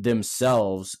self-govern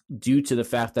themselves due to the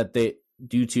fact that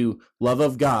due to love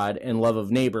of God and love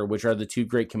of neighbor, which are the two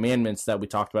great commandments that we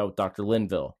talked about with Dr.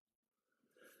 Linville.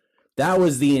 That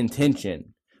was the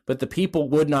intention. But the people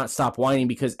would not stop whining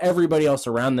because everybody else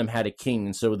around them had a king,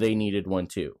 and so they needed one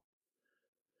too.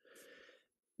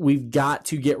 We've got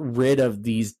to get rid of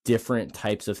these different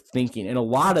types of thinking. And a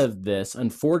lot of this,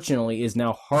 unfortunately, is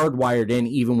now hardwired in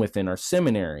even within our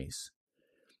seminaries.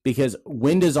 Because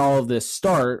when does all of this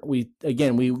start? We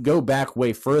go back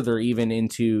way further, even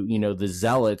into, the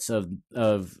zealots of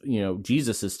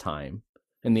Jesus's time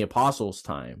and the apostles'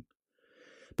 time.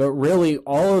 But really,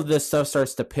 all of this stuff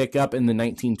starts to pick up in the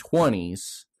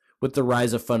 1920s with the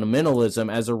rise of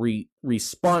fundamentalism as a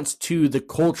response to the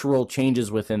cultural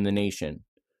changes within the nation.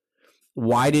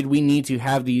 Why did we need to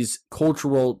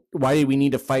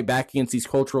fight back against these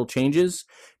cultural changes?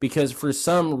 Because for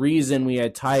some reason we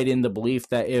had tied in the belief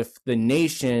that if the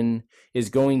nation is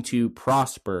going to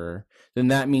prosper, then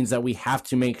that means that we have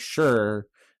to make sure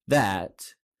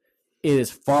that it is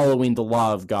following the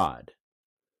law of God.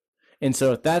 And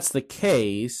so if that's the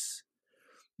case,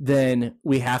 then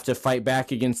we have to fight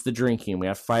back against the drinking. We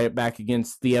have to fight back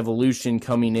against the evolution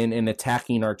coming in and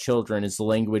attacking our children is the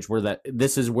language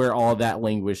this is where all that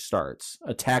language starts,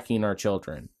 attacking our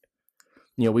children.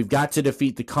 We've got to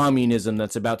defeat the communism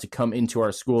that's about to come into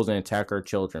our schools and attack our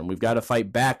children. We've got to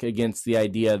fight back against the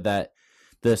idea that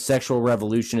the sexual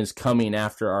revolution is coming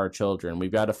after our children.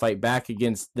 We've got to fight back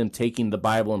against them taking the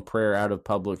Bible and prayer out of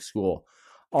public school.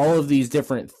 All of these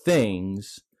different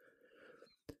things.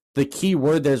 The key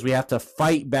word there is we have to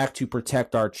fight back to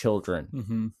protect our children.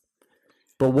 Mm-hmm.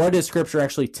 But what does Scripture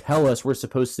actually tell us we're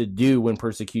supposed to do when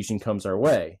persecution comes our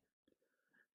way?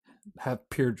 Have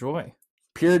pure joy.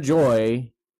 Pure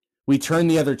joy. We turn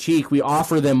the other cheek. We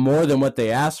offer them more than what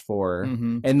they ask for.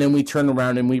 Mm-hmm. And then we turn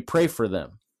around and we pray for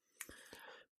them.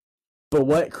 But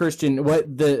what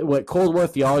Cold War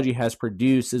theology has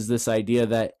produced is this idea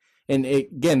that, and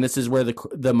again, this is where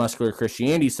the muscular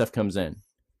Christianity stuff comes in.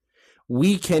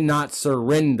 We cannot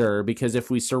surrender, because if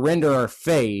we surrender our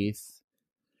faith,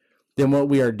 then what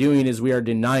we are doing is we are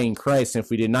denying Christ. And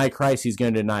if we deny Christ, he's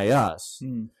going to deny us.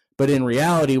 But in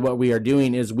reality, what we are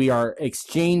doing is we are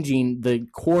exchanging the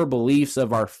core beliefs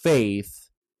of our faith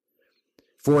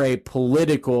for a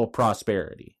political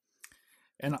prosperity.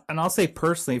 And I'll say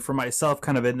personally for myself,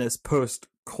 kind of in this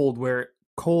post-Cold War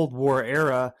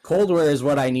era. Cold War is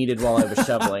what I needed while I was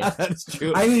shoveling. That's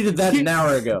true. I needed that an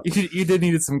hour ago. You did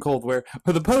need some Cold War.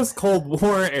 For the post-Cold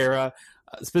War era,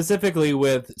 specifically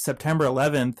with September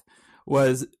 11th,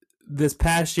 was this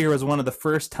past year was one of the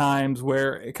first times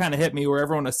where it kind of hit me, where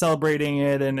everyone was celebrating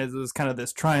it, and it was kind of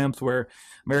this triumph where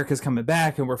America's coming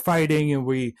back and we're fighting and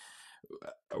we're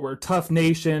a tough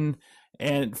nation.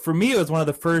 And for me, it was one of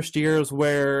the first years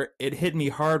where it hit me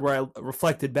hard, where I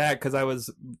reflected back, because I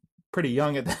was pretty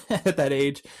young at that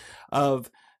age,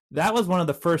 that was one of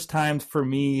the first times for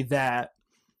me that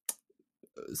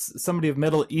somebody of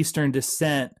Middle Eastern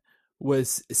descent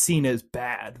was seen as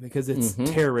bad, because it's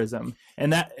terrorism.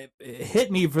 And that it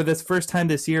hit me for this first time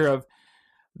this year of,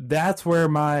 that's where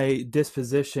my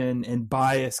disposition and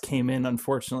bias came in,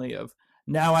 unfortunately, of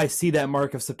now I see that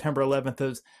mark of September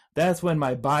 11th. That's when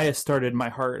my bias started in my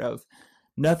heart of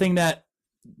nothing that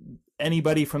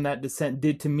anybody from that descent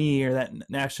did to me or that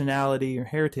nationality or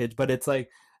heritage, but it's like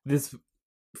this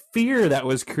fear that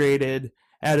was created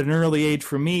at an early age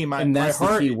for me. And that's my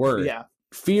heart, the key word. Yeah.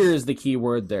 Fear is the key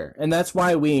word there. And that's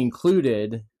why we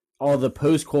included all the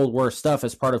post-Cold War stuff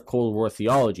as part of Cold War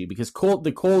theology, because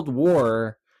the Cold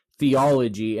War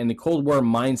theology and the Cold War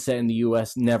mindset in the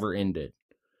U.S. never ended.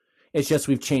 It's just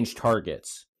we've changed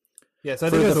targets. Yes, I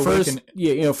think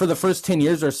for the first 10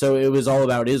 years or so, it was all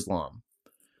about Islam,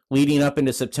 leading up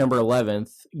into September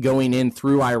 11th, going in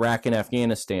through Iraq and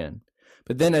Afghanistan.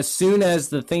 But then as soon as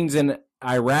the things in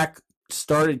Iraq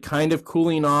started kind of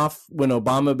cooling off when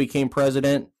Obama became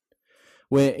president,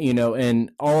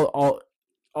 and all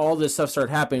this stuff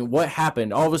started happening, what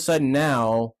happened? All of a sudden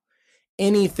now,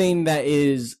 anything that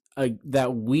is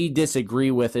that we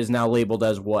disagree with is now labeled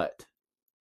as what?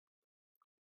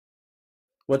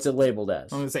 What's it labeled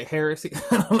as? I'm going to say heresy.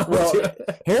 Well,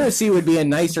 heresy would be a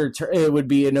nicer it would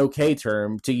be an okay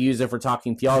term to use if we're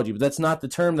talking theology, but that's not the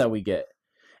term that we get.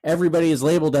 Everybody is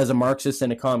labeled as a Marxist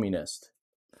and a communist.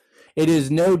 It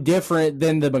is no different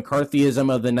than the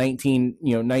McCarthyism of the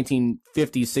 1950s,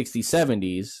 60s,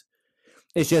 70s.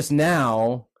 It's just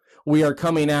now, we are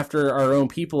coming after our own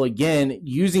people again,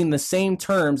 using the same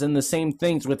terms and the same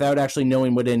things without actually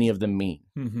knowing what any of them mean.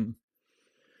 Mm-hmm.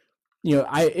 You know,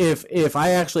 if I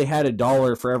actually had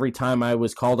 $1 for every time I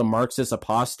was called a Marxist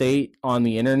apostate on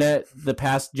the internet,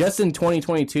 just in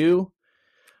 2022,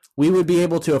 we would be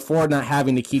able to afford not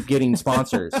having to keep getting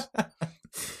sponsors.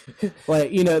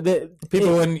 Like, you know,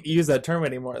 people wouldn't use that term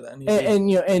anymore then.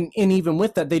 And you know, and even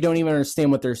with that, they don't even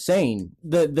understand what they're saying.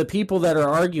 The people that are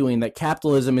arguing that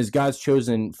capitalism is God's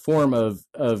chosen form of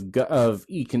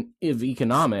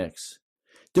economics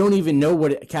don't even know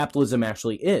what capitalism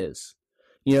actually is.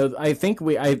 You know, I think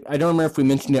I don't remember if we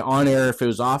mentioned it on air, if it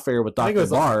was off air with Dr.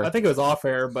 Barr. I think it was off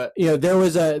air, but you know, there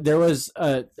was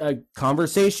a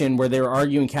conversation where they were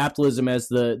arguing capitalism as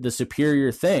the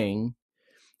superior thing,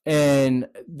 and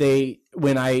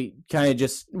when I kind of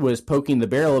just was poking the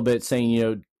bear a little bit, saying, you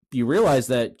know, you realize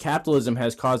that capitalism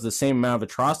has caused the same amount of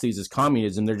atrocities as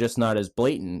communism, they're just not as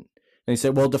blatant. And they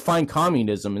said, well, define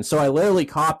communism. And so I literally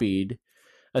copied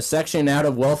a section out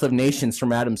of Wealth of Nations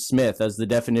from Adam Smith as the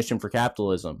definition for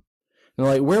capitalism. And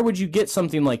they're like, where would you get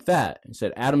something like that? I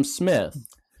said, Adam Smith.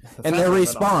 And their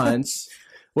response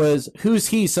was, who's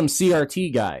he, some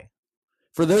CRT guy?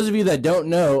 For those of you that don't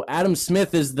know, Adam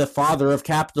Smith is the father of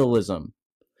capitalism.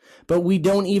 But we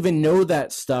don't even know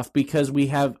that stuff because we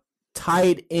have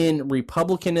tied in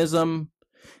republicanism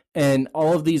and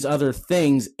all of these other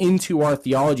things into our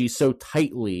theology so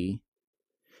tightly,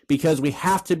 because we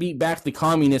have to beat back the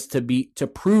communists to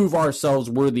prove ourselves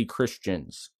worthy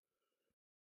Christians.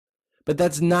 But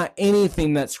that's not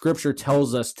anything that Scripture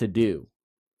tells us to do.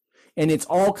 And it's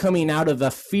all coming out of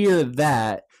the fear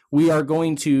that we are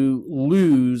going to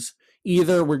lose,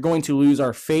 either we're going to lose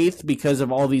our faith because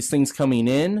of all these things coming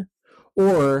in,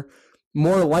 or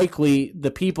more likely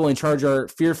the people in charge are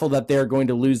fearful that they're going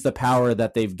to lose the power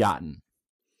that they've gotten.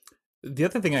 The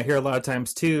other thing I hear a lot of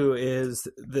times too is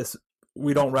this: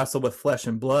 we don't wrestle with flesh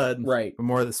and blood, right? But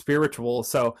more of the spiritual.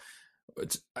 So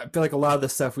I feel like a lot of the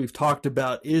stuff we've talked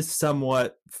about is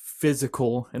somewhat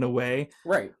physical in a way,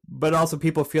 right? But also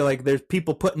people feel like there's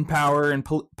people putting power in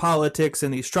politics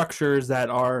and these structures that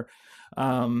are,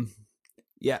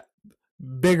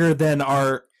 bigger than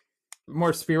our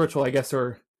more spiritual, I guess,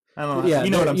 or I don't know. Yeah, you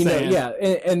know what I'm saying? Yeah,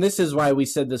 and this is why we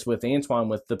said this with Antoine,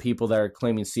 with the people that are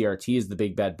claiming CRT is the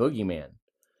big bad boogeyman.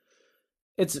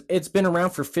 It's been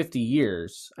around for 50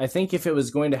 years. I think if it was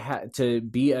going to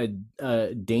be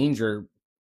a danger,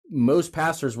 most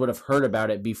pastors would have heard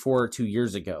about it before 2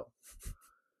 years ago.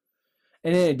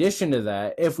 And in addition to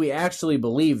that, if we actually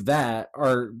believe that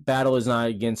our battle is not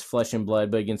against flesh and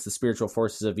blood, but against the spiritual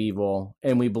forces of evil,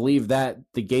 and we believe that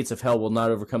the gates of hell will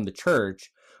not overcome the church,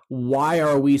 why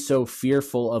are we so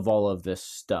fearful of all of this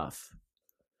stuff?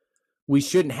 We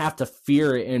shouldn't have to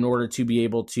fear it in order to be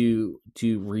able to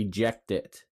reject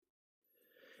it.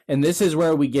 And this is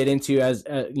where we get into, as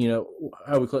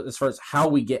as far as how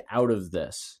we get out of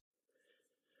this.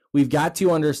 We've got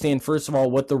to understand, first of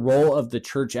all, what the role of the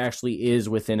church actually is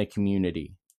within a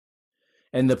community.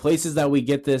 And the places that we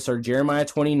get this are Jeremiah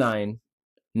 29,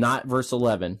 not verse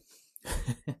 11.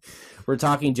 We're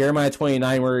talking Jeremiah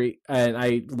 29, and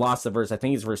I lost the verse, I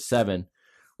think it's verse 7,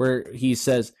 where he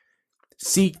says,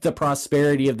 seek the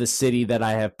prosperity of the city that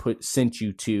I have sent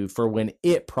you to, for when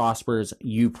it prospers,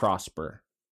 you prosper.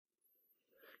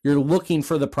 You're looking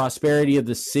for the prosperity of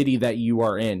the city that you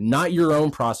are in, not your own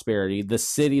prosperity, the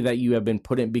city that you have been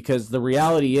put in. Because the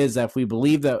reality is that if we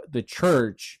believe that the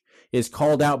church is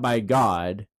called out by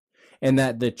God, and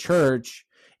that the church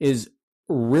is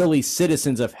really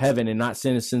citizens of heaven and not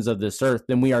citizens of this earth,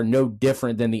 then we are no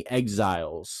different than the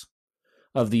exiles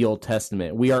of the Old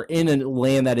Testament. We are in a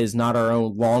land that is not our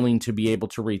own, longing to be able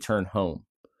to return home.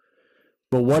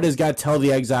 But what does God tell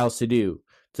the exiles to do?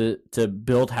 To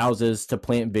build houses, to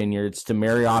plant vineyards, to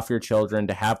marry off your children,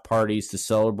 to have parties, to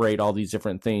celebrate all these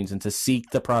different things, and to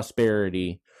seek the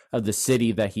prosperity of the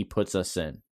city that he puts us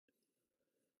in.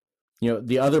 You know,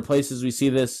 the other places we see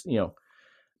this, you know,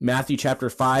 Matthew chapter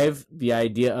 5, the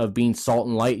idea of being salt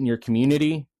and light in your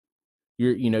community.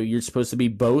 You're supposed to be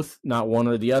both, not one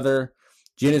or the other.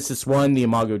 Genesis 1, the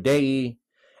Imago Dei.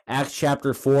 Acts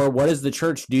chapter 4, what does the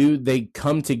church do? They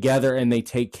come together and they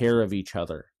take care of each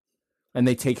other. And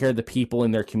they take care of the people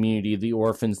in their community, the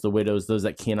orphans, the widows, those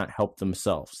that cannot help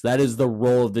themselves. That is the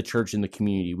role of the church in the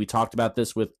community. We talked about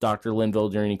this with Dr. Linville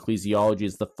during ecclesiology,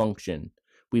 is the function.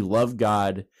 We love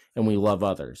God and we love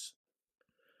others.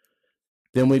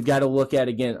 Then we've got to look at,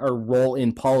 again, our role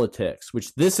in politics,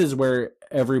 which this is where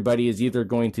everybody is either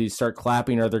going to start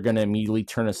clapping or they're going to immediately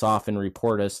turn us off and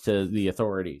report us to the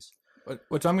authorities.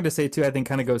 Which I'm going to say, too, I think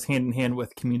kind of goes hand in hand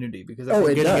with community, because if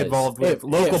we're getting involved with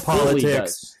local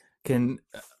politics, can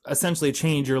essentially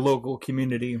change your local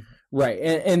community. Right.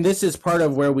 And this is part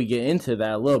of where we get into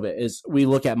that a little bit, is we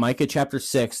look at Micah chapter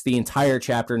 6, the entire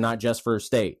chapter, not just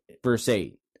verse 8.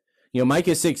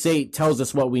 Micah 6:8 tells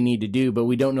us what we need to do, but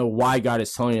we don't know why God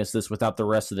is telling us this without the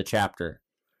rest of the chapter.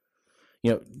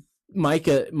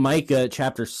 Micah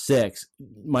chapter 6,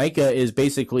 Micah is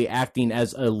basically acting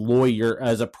as a lawyer,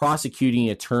 as a prosecuting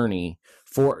attorney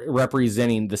for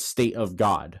representing the state of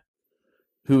God,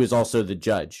 who is also the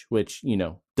judge, which,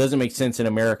 doesn't make sense in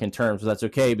American terms, but that's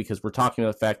okay because we're talking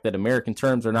about the fact that American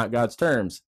terms are not God's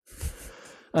terms.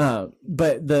 But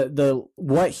the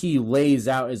what he lays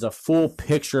out is a full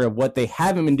picture of what they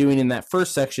haven't been doing in that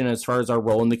first section as far as our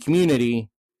role in the community,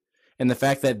 and the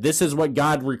fact that this is what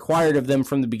God required of them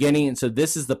from the beginning, and so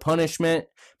this is the punishment,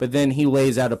 but then he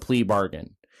lays out a plea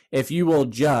bargain. If you will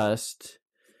just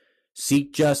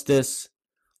seek justice,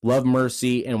 love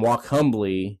mercy, and walk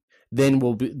humbly, then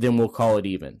we'll call it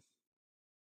even.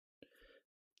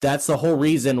 That's the whole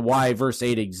reason why verse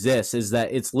 8 exists, is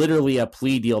that it's literally a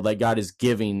plea deal that God is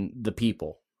giving the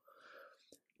people.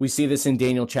 We see this in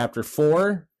Daniel chapter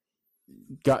 4.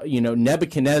 God,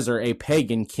 Nebuchadnezzar, a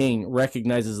pagan king,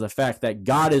 recognizes the fact that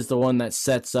God is the one that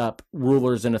sets up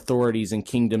rulers and authorities and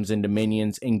kingdoms and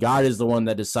dominions, and God is the one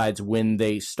that decides when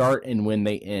they start and when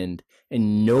they end,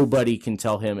 and nobody can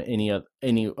tell him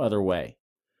any other way.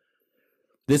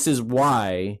 This is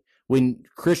why when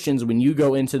you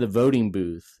go into the voting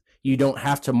booth, you don't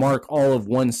have to mark all of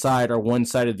one side or one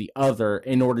side of the other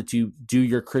in order to do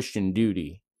your Christian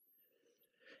duty.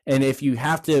 And if you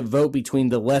have to vote between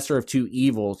the lesser of two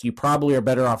evils, you probably are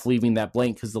better off leaving that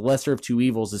blank, because the lesser of two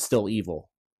evils is still evil.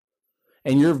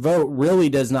 And your vote really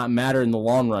does not matter in the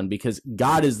long run, because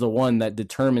God is the one that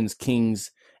determines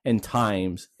kings and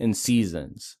times and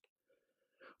seasons.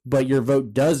 But your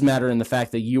vote does matter in the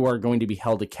fact that you are going to be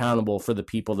held accountable for the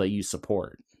people that you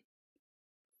support.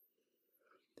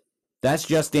 That's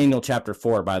just Daniel chapter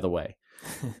 4, by the way.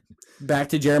 Back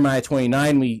to Jeremiah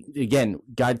 29,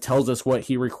 God tells us what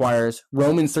he requires.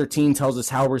 Romans 13 tells us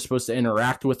how we're supposed to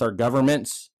interact with our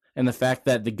governments, and the fact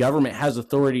that the government has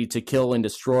authority to kill and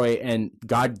destroy, and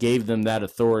God gave them that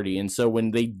authority. And so when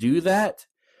they do that,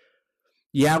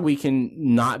 we can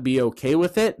not be okay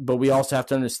with it, but we also have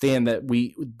to understand that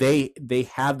they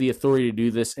have the authority to do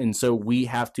this, and so we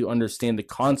have to understand the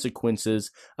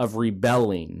consequences of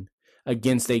rebelling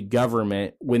against a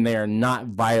government when they are not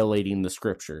violating the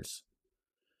scriptures.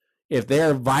 If they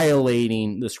are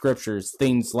violating the scriptures,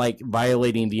 things like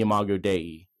violating the Imago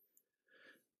Dei,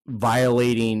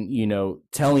 violating,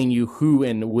 telling you who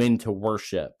and when to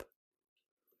worship,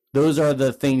 those are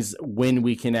the things when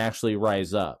we can actually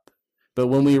rise up. But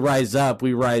when we rise up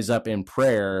in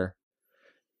prayer,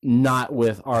 not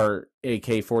with our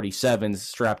AK-47s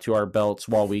strapped to our belts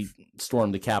while we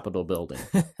storm the Capitol building.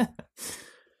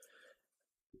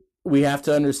 We have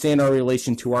to understand our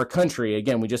relation to our country.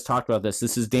 Again, we just talked about this.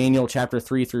 This is Daniel chapter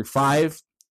 3 through 5.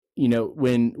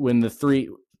 When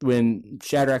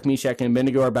Shadrach, Meshach, and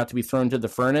Abednego are about to be thrown to the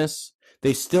furnace,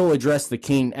 they still address the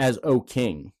king as "O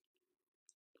king."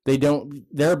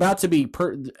 They're about to be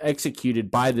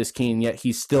executed by this king, yet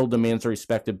he still demands the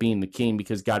respect of being the king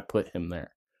because God put him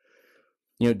there.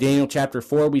 Daniel chapter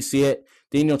 4, we see it.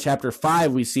 Daniel chapter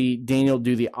 5, we see Daniel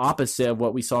do the opposite of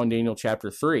what we saw in Daniel chapter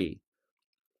 3.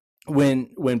 When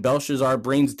Belshazzar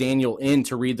brings Daniel in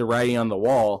to read the writing on the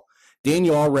wall,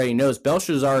 Daniel already knows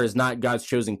Belshazzar is not God's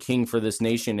chosen king for this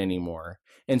nation anymore.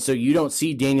 And so you don't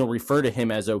see Daniel refer to him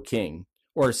as "O king,"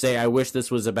 or say, "I wish this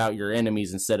was about your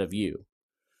enemies instead of you."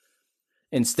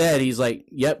 Instead, he's like,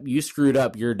 "Yep, you screwed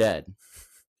up, you're dead.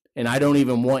 And I don't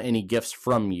even want any gifts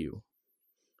from you,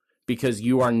 because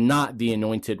you are not the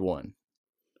anointed one."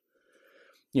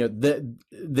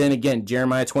 Then again,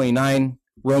 Jeremiah 29,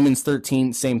 Romans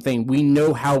 13, same thing. We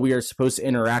know how we are supposed to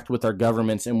interact with our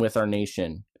governments and with our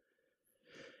nation.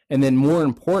 And then more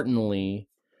importantly,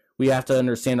 we have to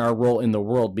understand our role in the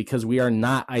world, because we are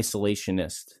not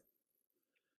isolationist.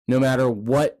 No matter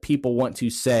what people want to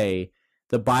say,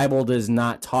 the Bible does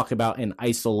not talk about an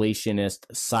isolationist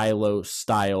silo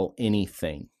style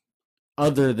anything,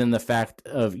 other than the fact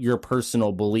of your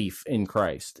personal belief in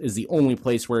Christ is the only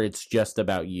place where it's just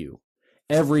about you.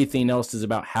 Everything else is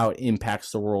about how it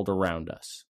impacts the world around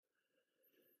us.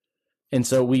 And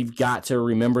so we've got to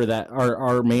remember that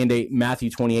our mandate, Matthew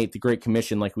 28, the Great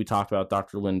Commission, like we talked about,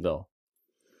 Dr. Linville.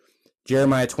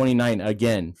 Jeremiah 29,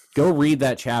 again, go read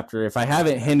that chapter. If I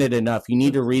haven't hinted enough, you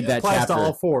need to read that chapter. Applies to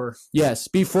all four. Yes,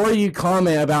 before you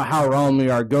comment about how wrong we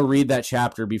are, go read that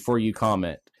chapter before you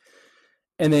comment.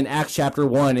 And then Acts chapter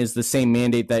 1 is the same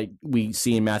mandate that we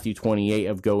see in Matthew 28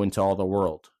 of go into all the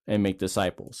world. and make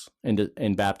disciples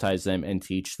and baptize them and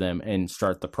teach them and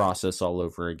start the process all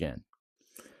over again.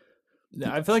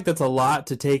 I feel like that's a lot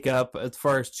to take up as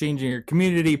far as changing your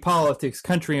community, politics,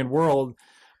 country, and world.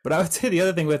 But I would say the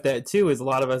other thing with that too is a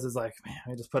lot of us is like, man,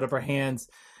 we just put up our hands.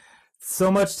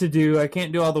 So much to do. I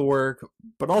can't do all the work,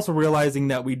 but also realizing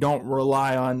that we don't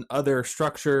rely on other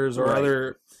structures or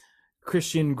other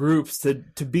Christian groups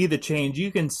to be the change.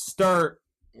 You can start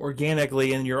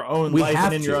organically in your own life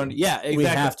and in your own. Yeah, exactly. We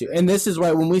have to. And this is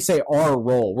why when we say our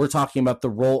role, we're talking about the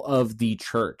role of the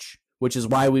church, which is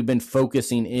why we've been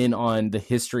focusing in on the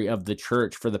history of the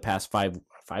church for the past 4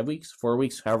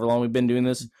 weeks, however long we've been doing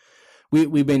this.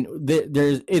 We've been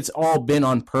it's all been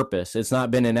on purpose. It's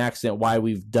not been an accident why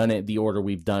we've done it the order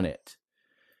we've done it.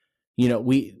 You know,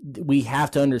 we have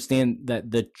to understand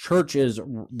that the church is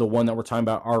the one that we're talking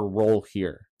about, our role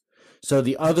here. So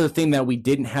the other thing that we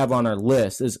didn't have on our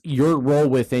list is your role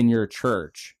within your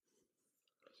church.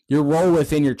 Your role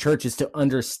within your church is to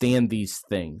understand these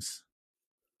things.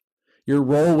 Your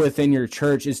role within your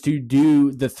church is to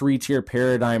do the 3-tier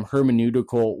paradigm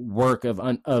hermeneutical work of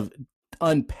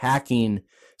unpacking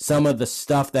some of the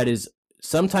stuff that is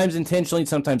sometimes intentionally,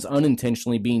 sometimes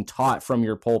unintentionally being taught from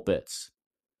your pulpits.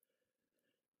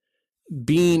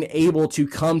 Being able to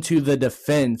come to the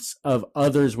defense of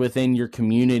others within your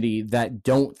community that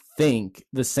don't think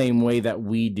the same way that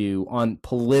we do on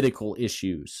political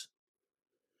issues.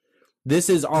 This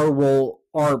is our role,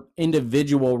 our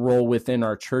individual role within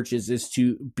our churches, is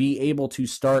to be able to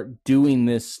start doing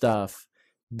this stuff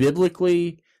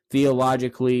biblically,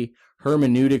 theologically,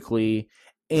 hermeneutically,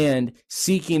 and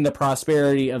seeking the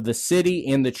prosperity of the city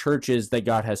and the churches that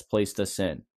God has placed us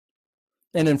in.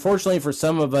 And unfortunately for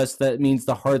some of us, that means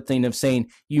the hard thing of saying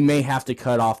you may have to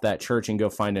cut off that church and go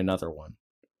find another one,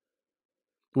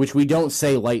 which we don't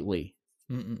say lightly.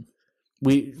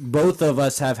 Both of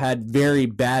us have had very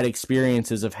bad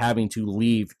experiences of having to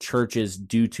leave churches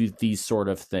due to these sort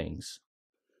of things.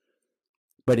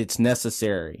 But it's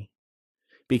necessary.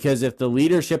 Because if the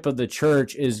leadership of the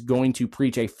church is going to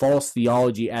preach a false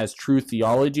theology as true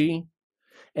theology,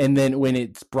 and then when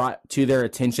it's brought to their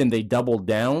attention, they double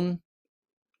down,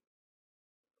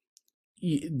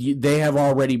 they've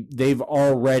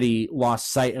already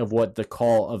lost sight of what the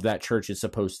call of that church is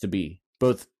supposed to be,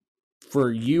 both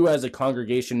for you as a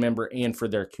congregation member and for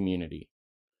their community.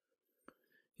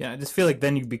 Yeah, I just feel like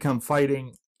then you become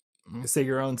fighting, say,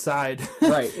 your own side,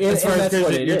 right? As far as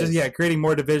you're just creating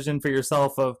more division for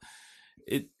yourself. Of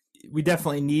it, we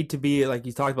definitely need to be, like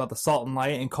you talked about, the salt and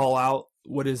light, and call out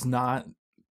what is not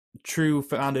true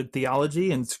founded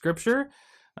theology and scripture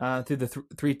through the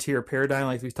 3-tier paradigm,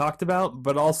 like we talked about.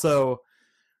 But also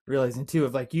realizing too,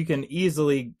 of like you can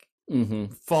easily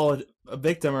fall a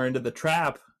victim or into the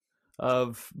trap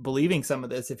of believing some of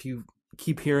this if you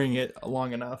keep hearing it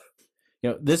long enough.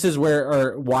 You know, this is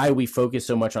why we focus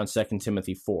so much on 2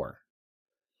 Timothy 4.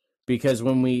 Because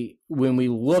when we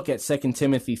look at 2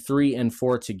 Timothy 3 and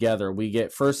 4 together, we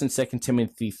get 1 and 2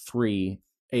 Timothy 3,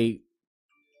 a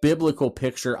biblical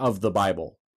picture of the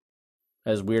Bible.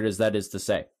 As weird as that is to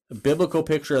say. A biblical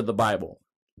picture of the Bible.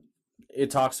 It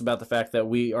talks about the fact that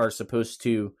we are supposed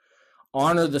to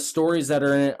honor the stories that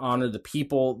are in it, honor the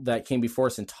people that came before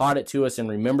us and taught it to us, and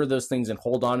remember those things and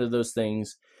hold on to those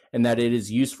things, and that it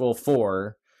is useful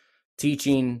for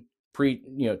teaching,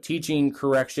 teaching,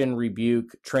 correction,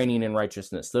 rebuke, training in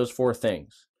righteousness. Those 4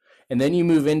 things. And then you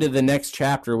move into the next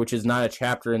chapter, which is not a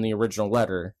chapter in the original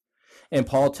letter. And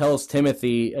Paul tells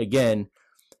Timothy, again,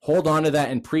 hold on to that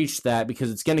and preach that,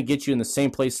 because it's going to get you in the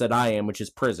same place that I am, which is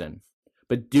prison.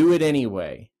 But do it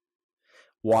anyway.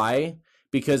 Why?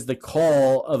 Because the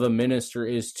call of a minister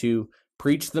is to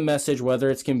preach the message, whether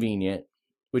it's convenient,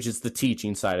 which is the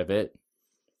teaching side of it,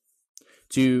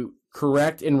 to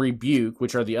correct and rebuke,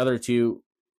 which are the other 2,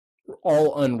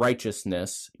 all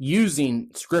unrighteousness, using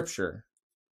scripture,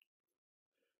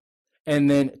 and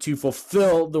then to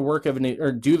fulfill the work of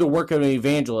do the work of an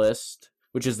evangelist,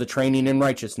 which is the training in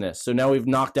righteousness. So now we've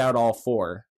knocked out all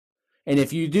 4. And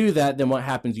if you do that, then what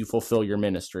happens? You fulfill your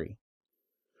ministry.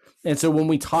 And so when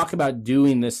we talk about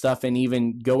doing this stuff, and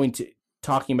even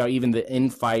talking about even the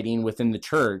infighting within the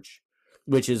church,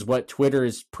 which is what Twitter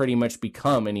has pretty much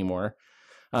become anymore,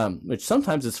 which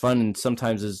sometimes is fun and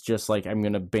sometimes is just like, I'm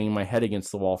going to bang my head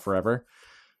against the wall forever.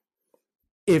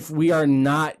 If we are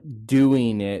not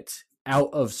doing it out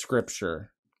of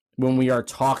scripture, when we are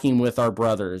talking with our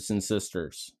brothers and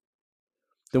sisters,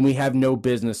 then we have no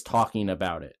business talking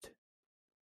about it.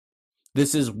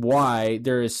 This is why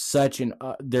there is such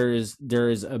there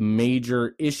is a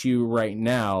major issue right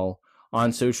now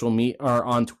on social media, or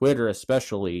on Twitter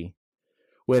especially,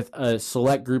 with a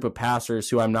select group of pastors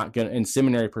who I'm not going to, and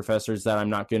seminary professors that I'm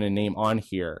not going to name on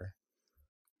here.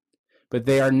 But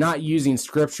they are not using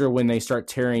scripture when they start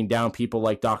tearing down people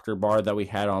like Dr. Barr that we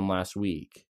had on last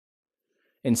week.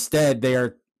 Instead, they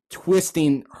are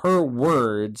twisting her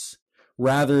words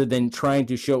rather than trying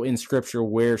to show in scripture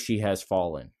where she has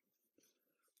fallen.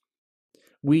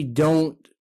 We don't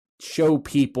show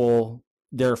people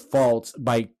their faults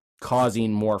by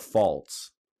causing more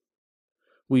faults.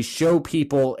 We show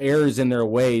people errors in their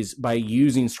ways by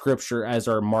using scripture as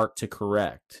our mark to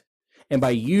correct, and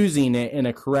by using it in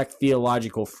a correct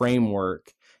theological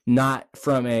framework, not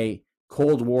from a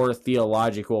Cold War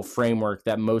theological framework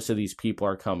that most of these people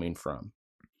are coming from.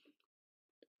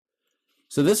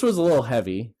 So this was a little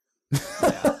heavy.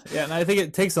 Yeah, and I think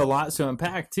it takes a lot to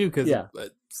unpack too, because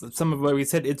some of what we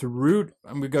said, it's root.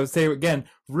 I'm going to say it again,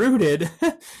 rooted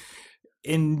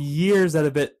in years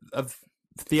of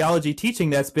theology teaching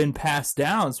that's been passed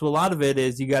down. So a lot of it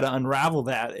is you got to unravel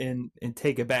that and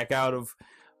take it back out of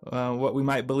what we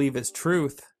might believe is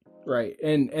truth. Right.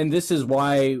 And this is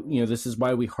why, this is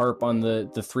why we harp on the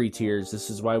 3 tiers. This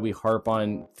is why we harp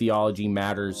on theology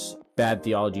matters. Bad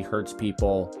theology hurts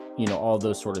people, all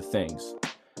those sort of things.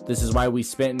 This is why we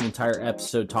spent an entire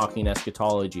episode talking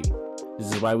eschatology.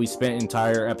 This is why we spent an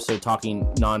entire episode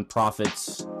talking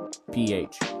non-prophets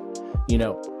PH.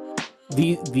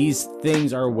 These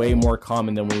things are way more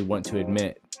common than we want to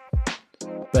admit.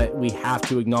 But we have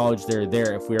to acknowledge they're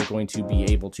there if we are going to be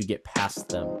able to get past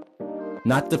them.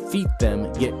 Not defeat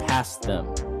them, get past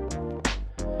them.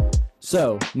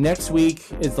 So, next week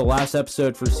is the last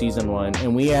episode for season 1,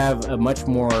 and we have a much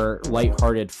more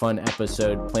lighthearted, fun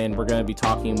episode planned. We're going to be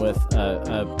talking with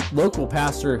a local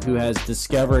pastor who has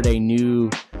discovered a new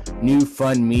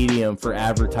fun medium for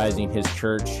advertising his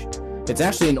church. It's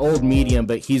actually an old medium,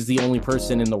 but he's the only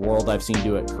person in the world I've seen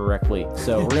do it correctly.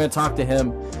 So we're going to talk to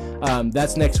him.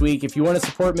 That's next week. If you want to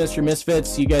support Ministry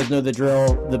Misfits, you guys know the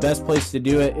drill. The best place to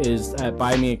do it is at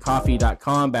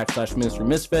buymeacoffee.com/Ministry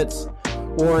Misfits.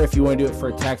 Or if you want to do it for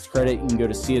a tax credit, you can go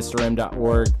to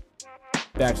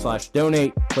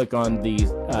csrm.org/donate, click on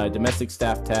the domestic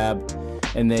staff tab,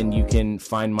 and then you can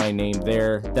find my name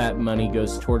there. That money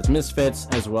goes towards Misfits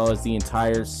as well as the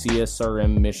entire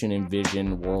CSRM mission and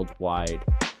vision worldwide.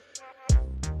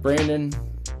 Brandon,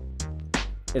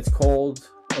 it's cold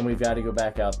and we've got to go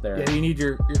back out there. Yeah, you need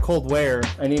your cold wear.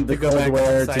 I need the cold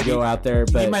wear to go out there.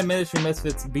 You need my Ministry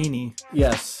Misfits beanie.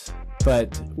 Yes.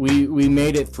 But we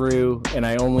made it through, and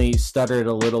I only stuttered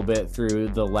a little bit through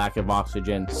the lack of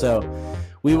oxygen. So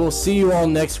we will see you all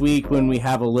next week when we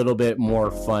have a little bit more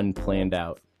fun planned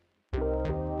out.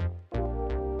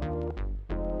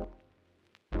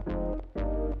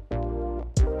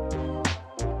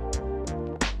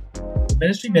 The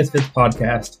Ministry Misfits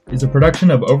podcast is a production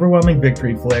of Overwhelming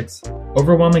Victory Flicks,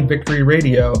 Overwhelming Victory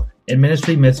Radio, and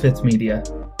Ministry Misfits Media.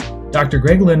 Dr.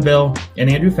 Greg Linville and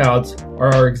Andrew Fouts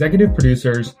are our executive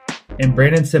producers, and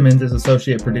Brandon Simmons is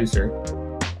associate producer.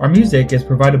 Our music is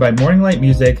provided by Morning Light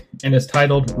Music and is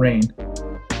titled Rain.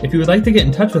 If you would like to get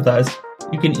in touch with us,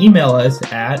 you can email us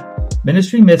at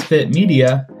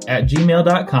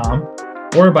ministrymisfitmedia@gmail.com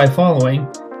or by following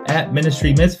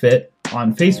 @ministrymisfit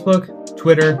on Facebook,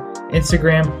 Twitter,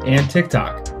 Instagram, and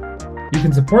TikTok. You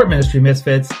can support Ministry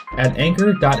Misfits at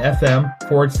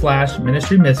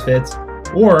anchor.fm/Ministry Misfits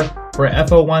or for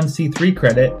FO1C3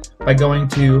 credit by going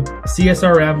to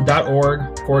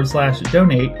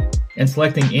csrm.org/donate and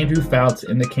selecting Andrew Fouts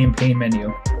in the campaign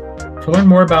menu. To learn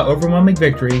more about Overwhelming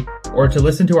Victory or to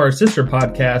listen to our sister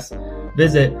podcast,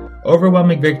 visit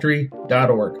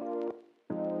overwhelmingvictory.org.